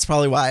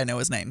probably why I know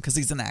his name, because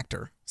he's an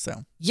actor.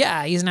 So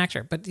yeah, he's an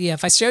actor. But yeah,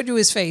 if I showed you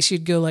his face,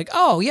 you'd go like,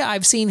 "Oh yeah,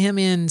 I've seen him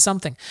in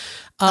something."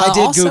 I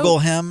did also Google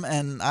him,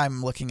 and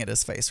I'm looking at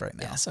his face right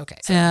now. Yes, okay.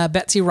 So.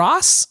 Betsy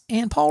Ross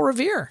and Paul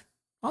Revere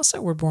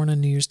also were born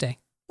on New Year's Day.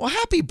 Well,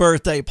 happy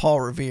birthday,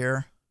 Paul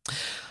Revere.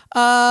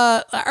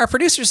 Our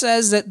producer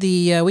says that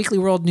the Weekly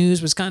World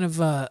News was kind of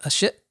a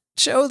shit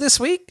show this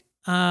week.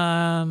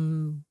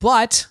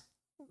 But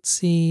let's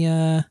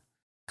see,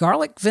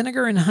 garlic,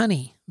 vinegar, and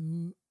honey.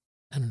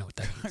 I don't know what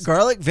that is.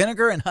 Garlic,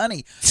 vinegar, and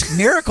honey.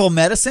 Miracle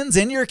medicines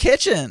in your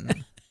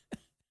kitchen.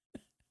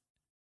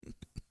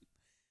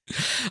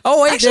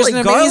 Oh, wait, there's an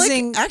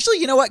amazing...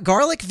 Actually, you know what?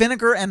 Garlic,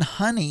 vinegar, and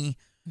honey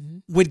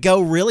would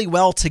go really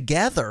well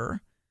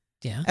together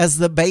as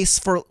the base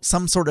for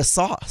some sort of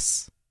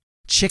sauce.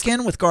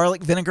 Chicken with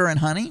garlic, vinegar, and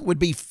honey would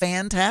be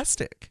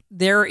fantastic.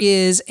 There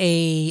is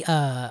a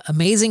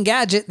amazing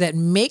gadget that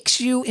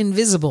makes you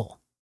invisible.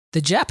 The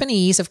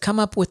Japanese have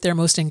come up with their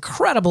most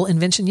incredible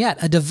invention yet,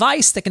 a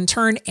device that can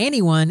turn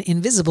anyone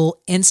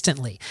invisible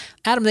instantly.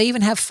 Adam, they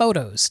even have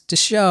photos to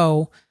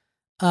show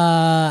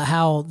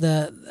how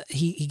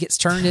he gets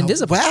turned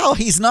invisible. Wow,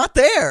 he's not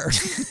there.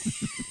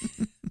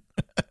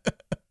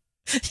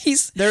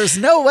 There's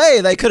no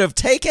way they could have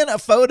taken a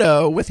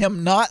photo with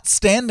him not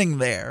standing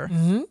there.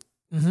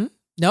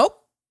 Nope.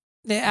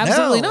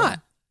 Absolutely not.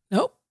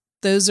 Nope.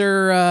 Those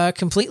are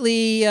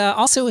completely...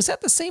 also, is that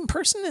the same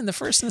person in the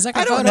first and the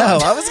second photo? I don't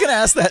know. I was going to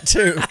ask that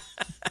too.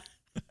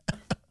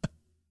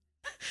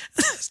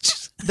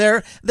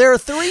 There are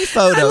 3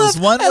 photos.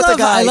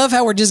 I love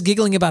how we're just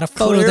giggling about a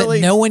photo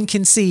that no one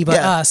can see but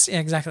us. Yeah,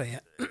 exactly.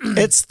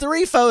 It's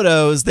 3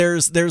 photos.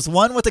 There's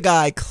one with a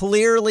guy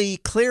clear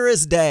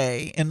as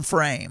day in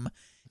frame.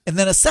 And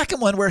then a second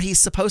one where he's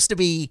supposed to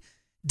be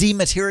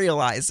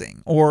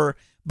dematerializing or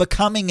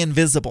becoming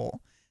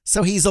invisible.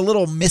 So he's a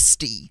little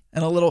misty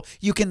and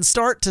you can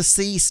start to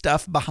see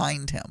stuff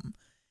behind him.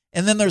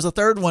 And then there's a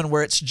third one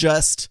where it's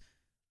just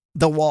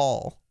the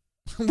wall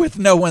with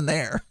no one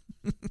there.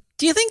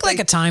 Do you think like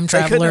a time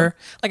traveler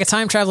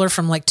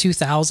from like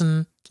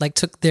 2000, like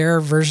took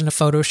their version of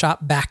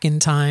Photoshop back in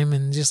time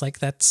and just like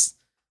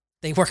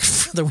they work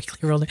for the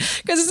Weekly World?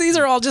 Because these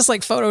are all just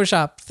like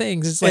Photoshop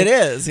things. It's like, it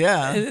is,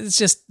 yeah. It's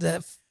just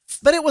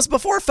but it was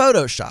before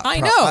Photoshop. I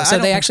know. So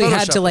they actually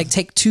had to like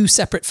take 2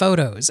 separate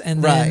photos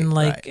and then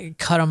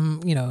cut them,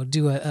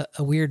 do a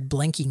weird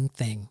blanking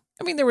thing.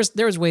 I mean, there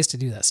was ways to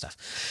do that stuff.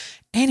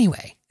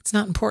 Anyway, it's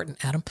not important,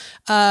 Adam.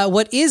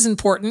 What is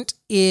important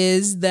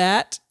is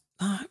that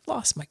I've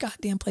lost my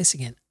goddamn place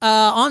again.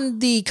 On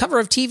the cover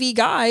of TV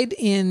Guide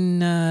in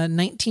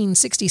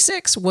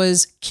 1966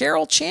 was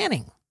Carol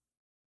Channing.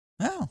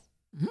 Oh.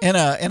 In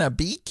a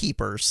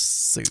beekeeper's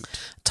suit.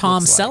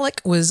 Tom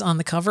Selleck was on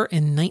the cover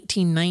in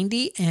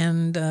 1990,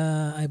 and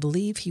I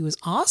believe he was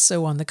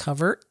also on the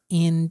cover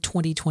in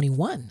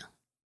 2021.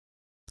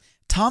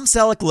 Tom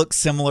Selleck looks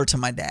similar to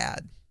my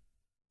dad.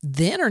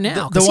 Then or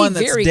now? The one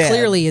that's very dead.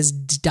 clearly is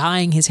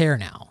dyeing his hair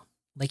now.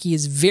 Like he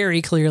is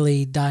very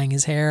clearly dyeing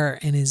his hair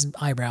and his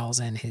eyebrows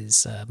and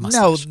his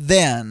mustache. No,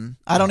 then.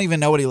 I don't even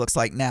know what he looks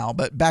like now,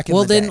 but back in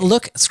the day. Well, then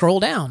look, scroll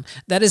down.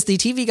 That is the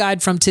TV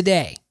Guide from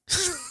today.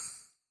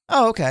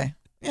 Oh, okay.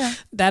 Yeah.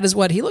 That is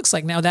what he looks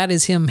like now. That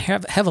is him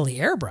heavily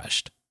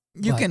airbrushed.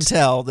 You can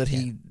tell that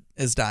he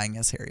is dyeing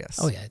his hair, yes.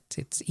 Oh, yeah.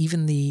 It's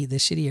even the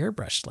shitty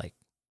airbrush. Like,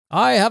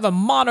 I have a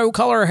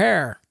monocolor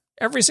hair.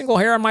 Every single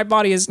hair on my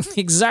body is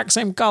the exact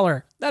same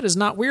color. That is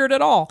not weird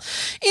at all.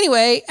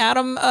 Anyway,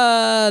 Adam,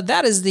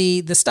 that is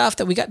the stuff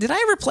that we got. Did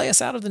I ever play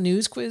us out of the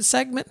news quiz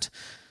segment?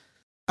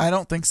 I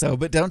don't think so,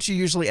 but don't you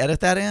usually edit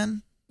that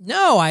in?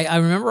 No, I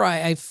remember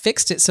I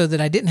fixed it so that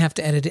I didn't have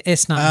to edit it.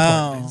 It's not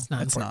important. It's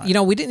not important. You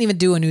know, we didn't even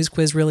do a news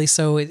quiz really,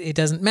 so it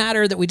doesn't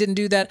matter that we didn't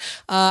do that.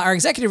 Our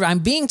executive, I'm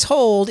being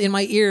told in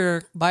my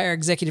ear by our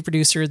executive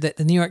producer that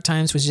the New York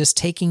Times was just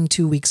taking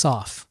 2 weeks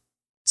off.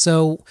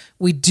 So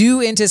we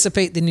do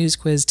anticipate the news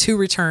quiz to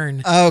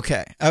return.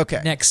 Okay.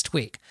 Next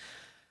week.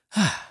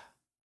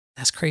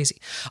 That's crazy.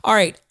 All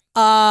right.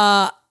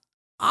 I,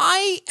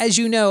 as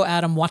you know,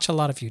 Adam, watch a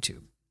lot of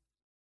YouTube.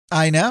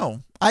 I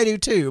know. I do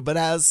too. But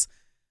as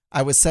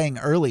I was saying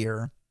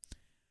earlier,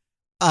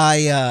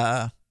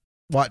 I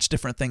watch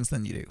different things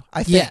than you do.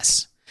 I think.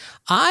 Yes.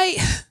 I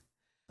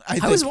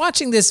was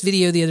watching this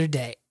video the other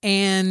day,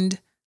 and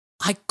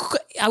I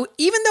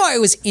even though I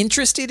was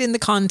interested in the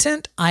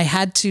content, I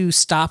had to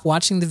stop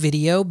watching the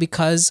video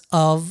because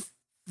of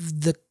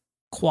the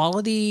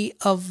quality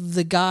of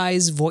the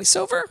guy's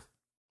voiceover.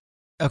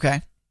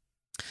 Okay.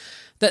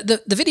 The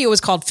video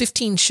was called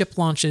 15 Ship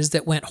Launches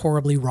That Went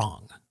Horribly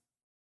Wrong.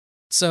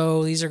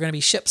 So these are going to be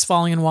ships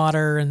falling in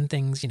water and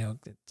things, you know.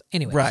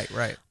 Anyway.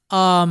 Right.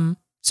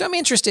 So I'm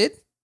interested.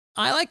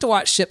 I like to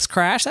watch ships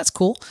crash. That's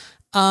cool.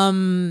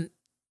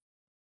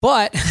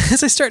 But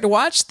as I start to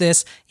watch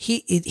this,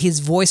 his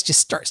voice just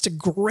starts to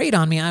grate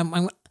on me. I'm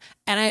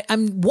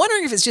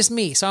wondering if it's just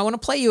me. So I want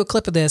to play you a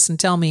clip of this and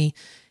tell me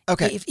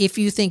if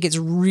you think it's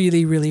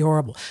really, really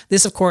horrible.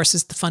 This, of course,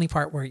 is the funny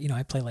part where, you know,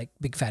 I play like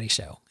Big Fatty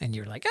Show and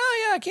you're like,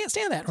 oh yeah, I can't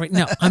stand that. Right?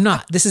 No, I'm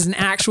not. This is an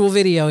actual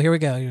video. Here we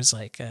go. He was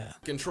like,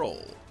 Control.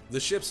 The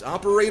ship's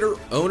operator,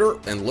 owner,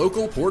 and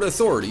local port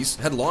authorities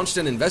had launched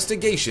an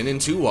investigation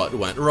into what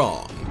went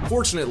wrong.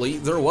 Fortunately,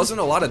 there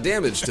wasn't a lot of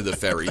damage to the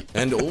ferry,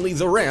 and only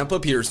the ramp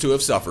appears to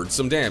have suffered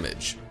some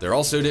damage. There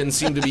also didn't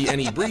seem to be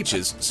any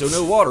breaches, so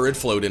no water had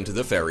flowed into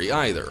the ferry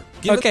either.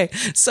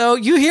 So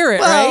you hear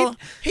it, right?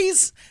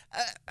 He's...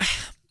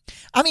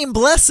 I mean,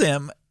 bless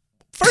him.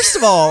 First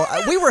of all,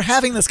 we were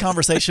having this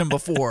conversation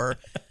before,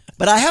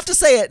 but I have to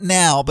say it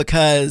now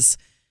because...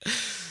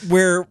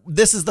 where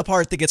this is the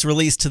part that gets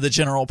released to the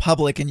general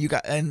public and you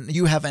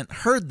haven't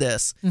heard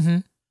this. Mm-hmm.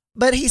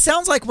 But he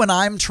sounds like when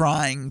I'm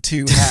trying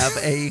to have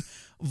a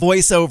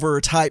voiceover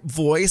type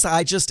voice,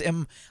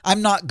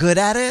 I'm not good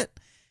at it,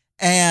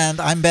 and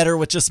I'm better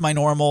with just my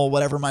normal,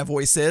 whatever my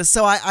voice is.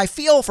 So I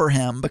feel for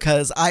him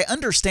because I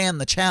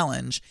understand the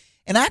challenge,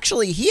 and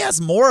actually he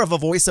has more of a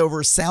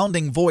voiceover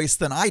sounding voice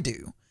than I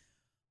do.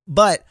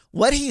 But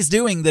what he's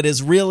doing that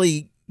is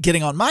really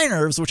getting on my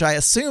nerves, which I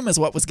assume is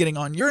what was getting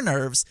on your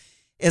nerves,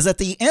 is at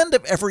the end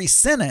of every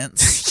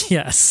sentence.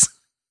 Yes.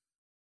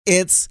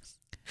 It's,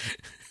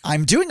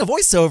 I'm doing a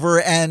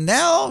voiceover and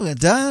now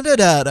da da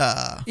da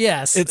da.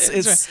 Yes.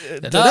 It's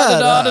da da da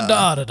da da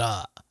da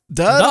da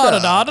da da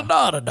da da da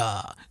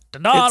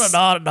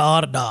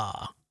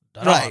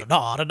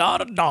da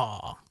da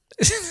da.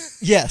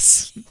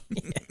 Yes.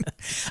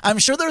 I'm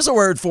sure there's a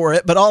word for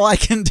it, but all I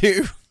can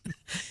do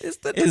is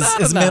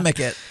mimic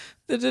it.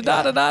 Da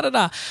da da da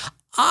da.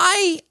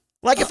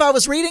 Like if I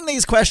was reading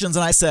these questions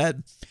and I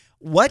said,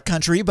 what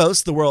country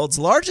boasts the world's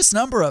largest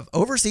number of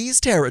overseas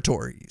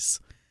territories?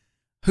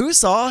 Who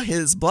saw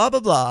his blah, blah,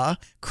 blah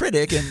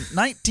critic in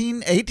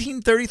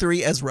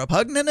 1833 as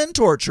repugnant and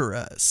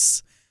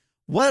torturous?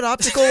 What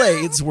optical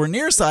aids were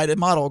nearsighted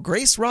model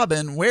Grace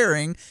Robin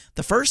wearing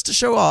the first to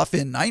show off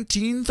in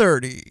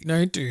 1930?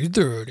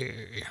 1930.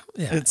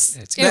 Yeah, it's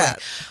anyway,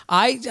 that.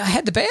 I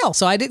had to bail,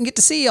 so I didn't get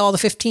to see all the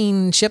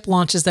 15 ship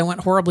launches that went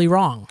horribly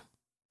wrong.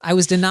 I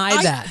was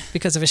denied that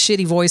because of a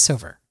shitty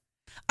voiceover.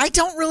 I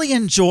don't really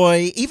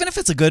enjoy, even if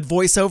it's a good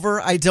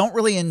voiceover, I don't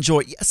really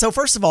enjoy. So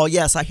first of all,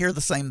 yes, I hear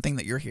the same thing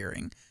that you're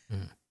hearing.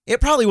 It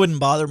probably wouldn't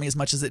bother me as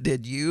much as it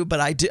did you, but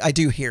I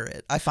do hear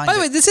it. I find. By the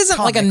way, this isn't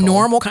comical. Like a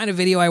normal kind of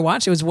video I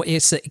watch.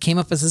 It came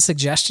up as a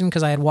suggestion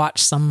because I had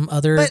watched some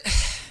other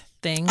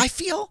thing. I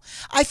feel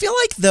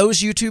like those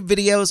YouTube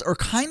videos are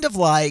kind of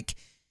like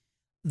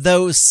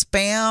those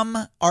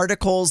spam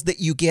articles that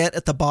you get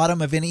at the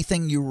bottom of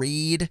anything you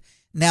read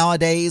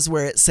nowadays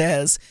where it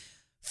says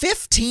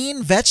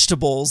 15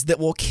 vegetables that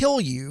will kill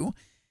you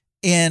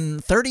in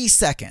 30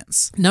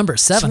 seconds. Number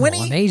 7 will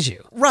amaze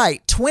you.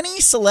 Right.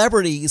 20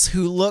 celebrities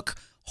who look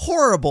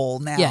horrible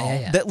now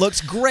that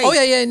looks great. Oh,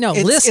 yeah. No,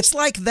 lists. It's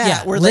like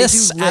that where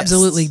lists they do lists.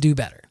 absolutely do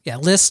better. Yeah,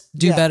 lists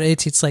do better.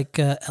 It's like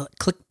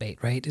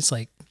clickbait, right? It's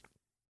like.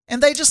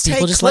 And they just take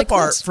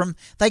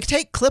they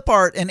take clip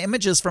art and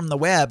images from the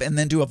web and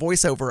then do a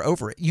voiceover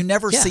over it. You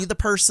never see the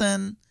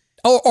person.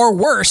 Or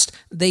worst,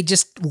 they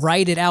just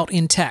write it out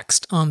in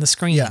text on the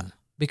screen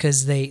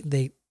because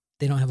they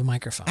don't have a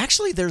microphone.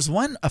 Actually, there's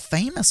a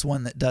famous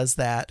one that does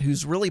that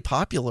who's really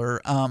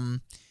popular.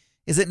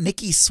 Is it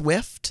Nikki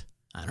Swift?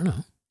 I don't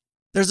know.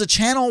 There's a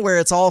channel where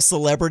it's all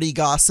celebrity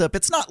gossip.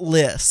 It's not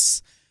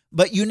lists,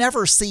 but you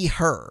never see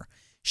her.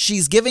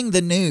 She's giving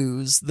the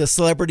news, the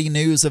celebrity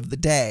news of the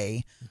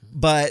day,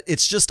 but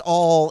it's just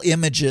all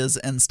images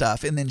and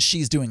stuff, and then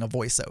she's doing a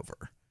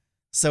voiceover.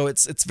 So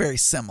it's very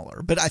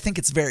similar, but I think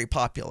it's very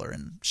popular,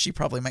 and she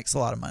probably makes a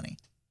lot of money.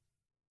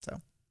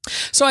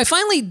 So I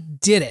finally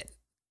did it.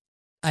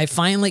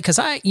 Because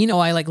I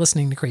like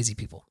listening to crazy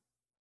people.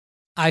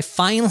 I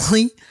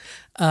finally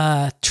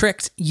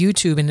tricked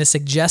YouTube into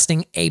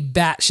suggesting a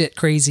batshit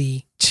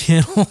crazy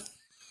channel,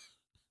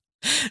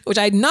 which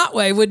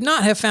I would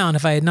not have found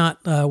if I had not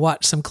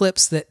watched some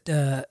clips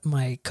that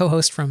my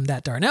co-host from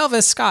That Darn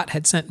Elvis, Scott,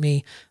 had sent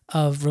me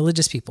of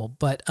religious people,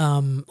 but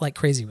like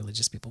crazy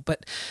religious people.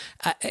 But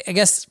I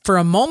guess for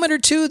a moment or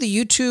two,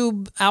 the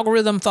YouTube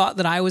algorithm thought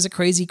that I was a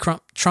crazy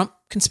Trump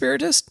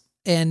conspiratist.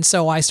 And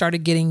so I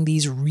started getting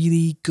these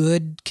really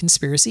good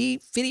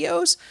conspiracy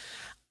videos.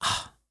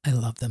 Oh, I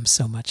love them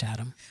so much,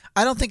 Adam.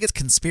 I don't think it's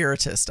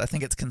conspiratist. I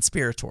think it's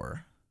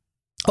conspirator.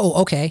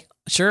 Oh, okay.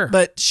 Sure.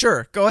 But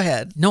sure, go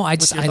ahead. No, I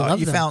love them.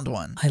 You found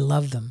one. I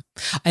love them.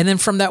 And then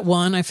from that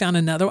one, I found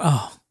another.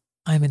 Oh,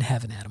 I'm in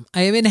heaven, Adam.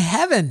 I am in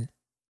heaven.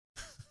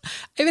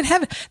 I'm in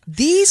heaven.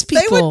 These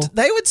people.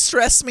 They would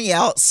stress me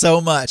out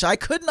so much. I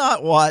could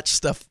not watch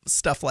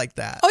stuff like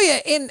that. Oh,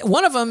 yeah. And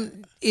one of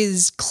them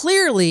is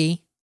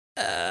clearly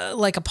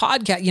like a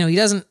podcast. He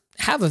doesn't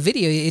have a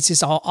video. It's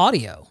just all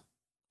audio,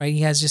 right?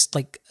 He has just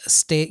like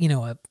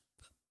a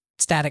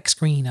static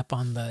screen up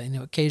on the,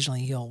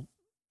 occasionally he'll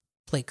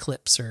play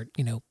clips or,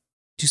 do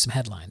some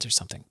headlines or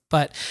something.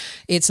 But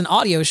it's an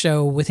audio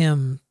show with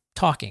him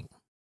talking.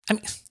 I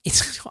mean,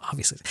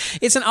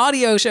 it's an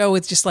audio show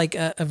with just like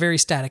a very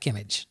static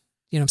image.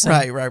 You know what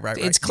I'm saying? Right.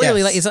 It's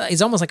clearly like,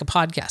 it's almost like a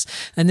podcast.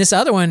 And this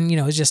other one,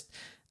 is just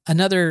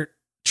another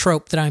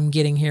trope that I'm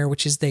getting here,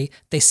 which is they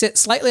sit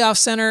slightly off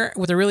center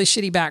with a really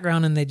shitty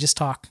background and they just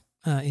talk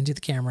into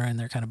the camera and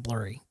they're kind of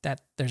blurry.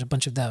 There's a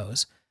bunch of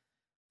those.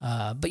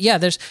 But yeah,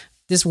 there's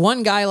this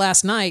one guy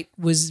last night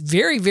was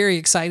very, very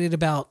excited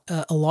about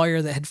a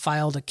lawyer that had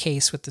filed a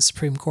case with the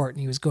Supreme Court,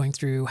 and he was going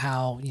through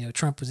how,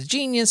 Trump was a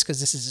genius because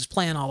this is his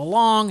plan all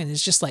along, and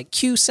it's just like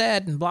Q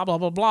said and blah, blah,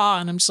 blah,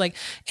 blah. And I'm just like,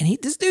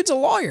 this dude's a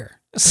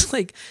lawyer. It's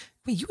like,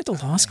 wait, you went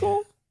to law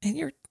school and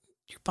you're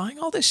buying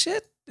all this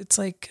shit? It's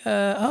like,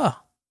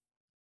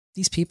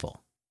 these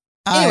people.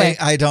 Anyway,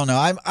 I don't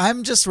know.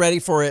 I'm just ready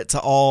for it to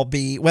all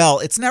be, well,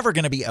 it's never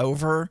going to be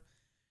over.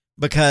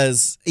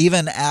 Because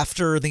even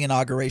after the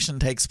inauguration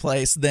takes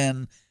place,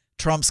 then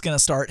Trump's going to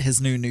start his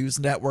new news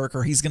network,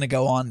 or he's going to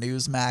go on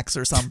Newsmax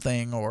or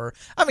something, or,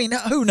 I mean,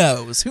 who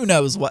knows? Who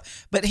knows what?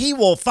 But he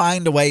will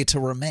find a way to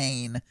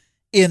remain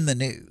in the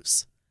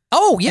news.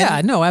 Oh,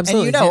 yeah, no,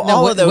 absolutely. And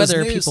all of those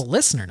whether people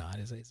listen or not.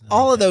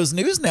 All of those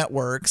news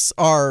networks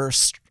are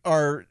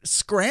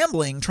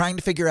scrambling, trying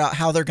to figure out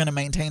how they're going to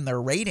maintain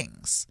their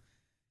ratings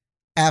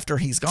after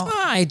he's gone.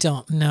 I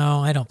don't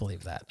know. I don't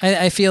believe that.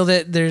 I feel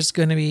that there's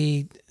going to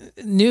be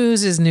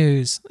news is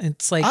news.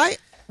 It's like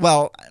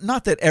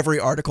not that every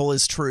article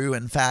is true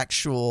and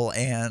factual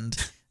and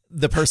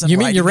the person you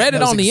mean you read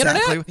it on the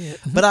internet?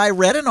 But I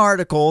read an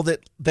article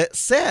that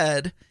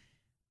said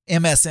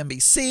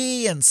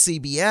MSNBC and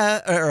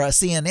CBS or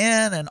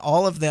CNN and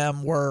all of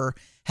them were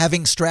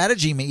having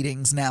strategy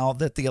meetings now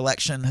that the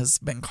election has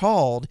been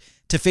called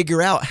to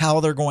figure out how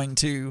they're going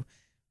to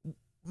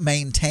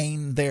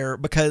maintain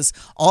because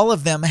all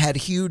of them had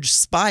huge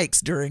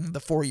spikes during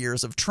the 4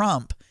 years of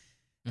Trump,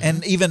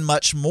 and even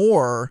much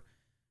more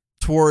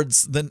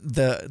towards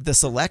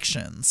this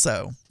election.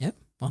 So yep,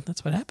 well,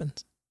 that's what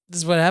happens. This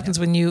is what happens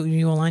when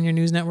you align your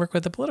news network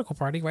with a political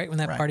party, right? When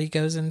that party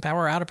goes in power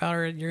or out of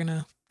power, you're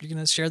gonna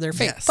share their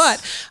fate. Yes.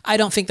 But I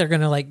don't think they're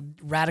gonna like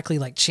radically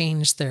like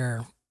change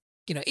their.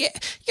 You got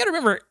to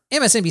remember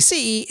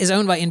MSNBC is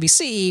owned by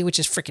NBC, which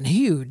is freaking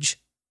huge.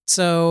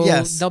 So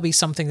there'll be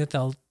something that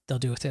they'll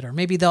do with it, or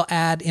maybe they'll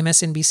add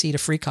MSNBC to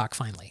Freecock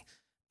finally,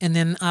 and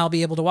then I'll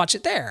be able to watch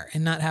it there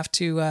and not have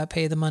to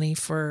pay the money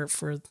for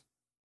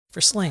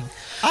Sling.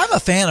 I'm a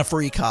fan of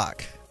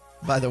Freecock,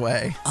 by the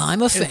way.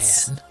 I'm a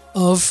fan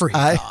of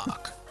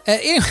Freecock.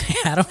 Anyway,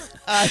 Adam,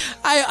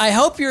 I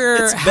hope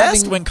you're. It's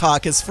best when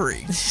cock is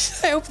free.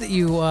 I hope that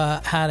you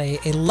had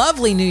a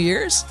lovely New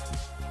Year's.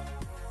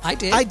 I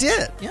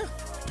did. Yeah.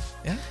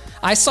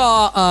 I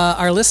saw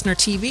our listener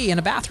TV in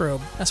a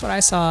bathrobe. That's what I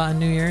saw on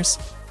New Year's.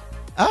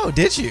 Oh,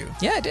 did you?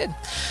 Yeah, I did.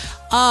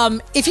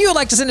 If you would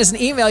like to send us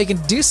an email, you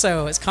can do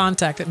so. It's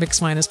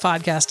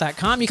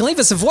contact@mixminuspodcast.com. You can leave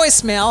us a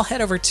voicemail.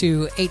 Head over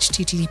to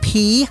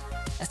http.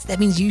 That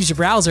means use your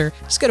browser.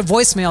 Just go to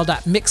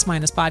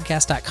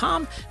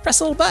voicemail.mix-podcast.com.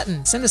 Press a little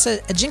button. Send us a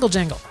jingle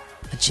jangle.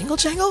 A jingle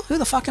jangle? Who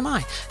the fuck am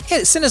I?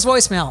 Hey, send us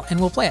voicemail and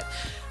we'll play it.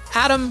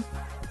 Adam,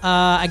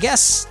 I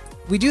guess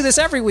we do this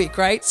every week,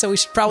 right? So we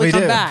should probably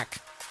come back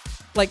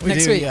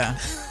next week. Yeah.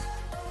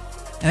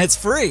 And it's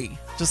free,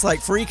 just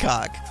like Free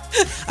Cock.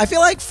 I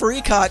feel like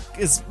Free Cock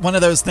is one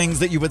of those things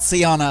that you would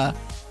see on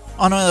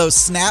one of those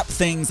Snap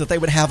things that they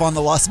would have on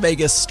the Las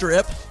Vegas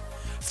Strip.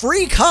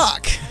 Free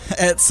cock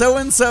at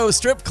so-and-so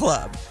strip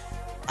club.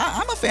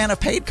 I'm a fan of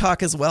paid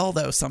cock as well,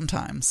 though,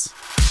 sometimes.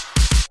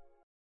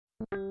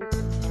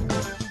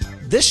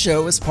 This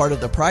show is part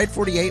of the Pride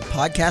 48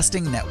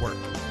 Podcasting Network.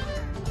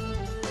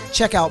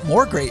 Check out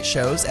more great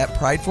shows at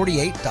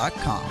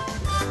pride48.com.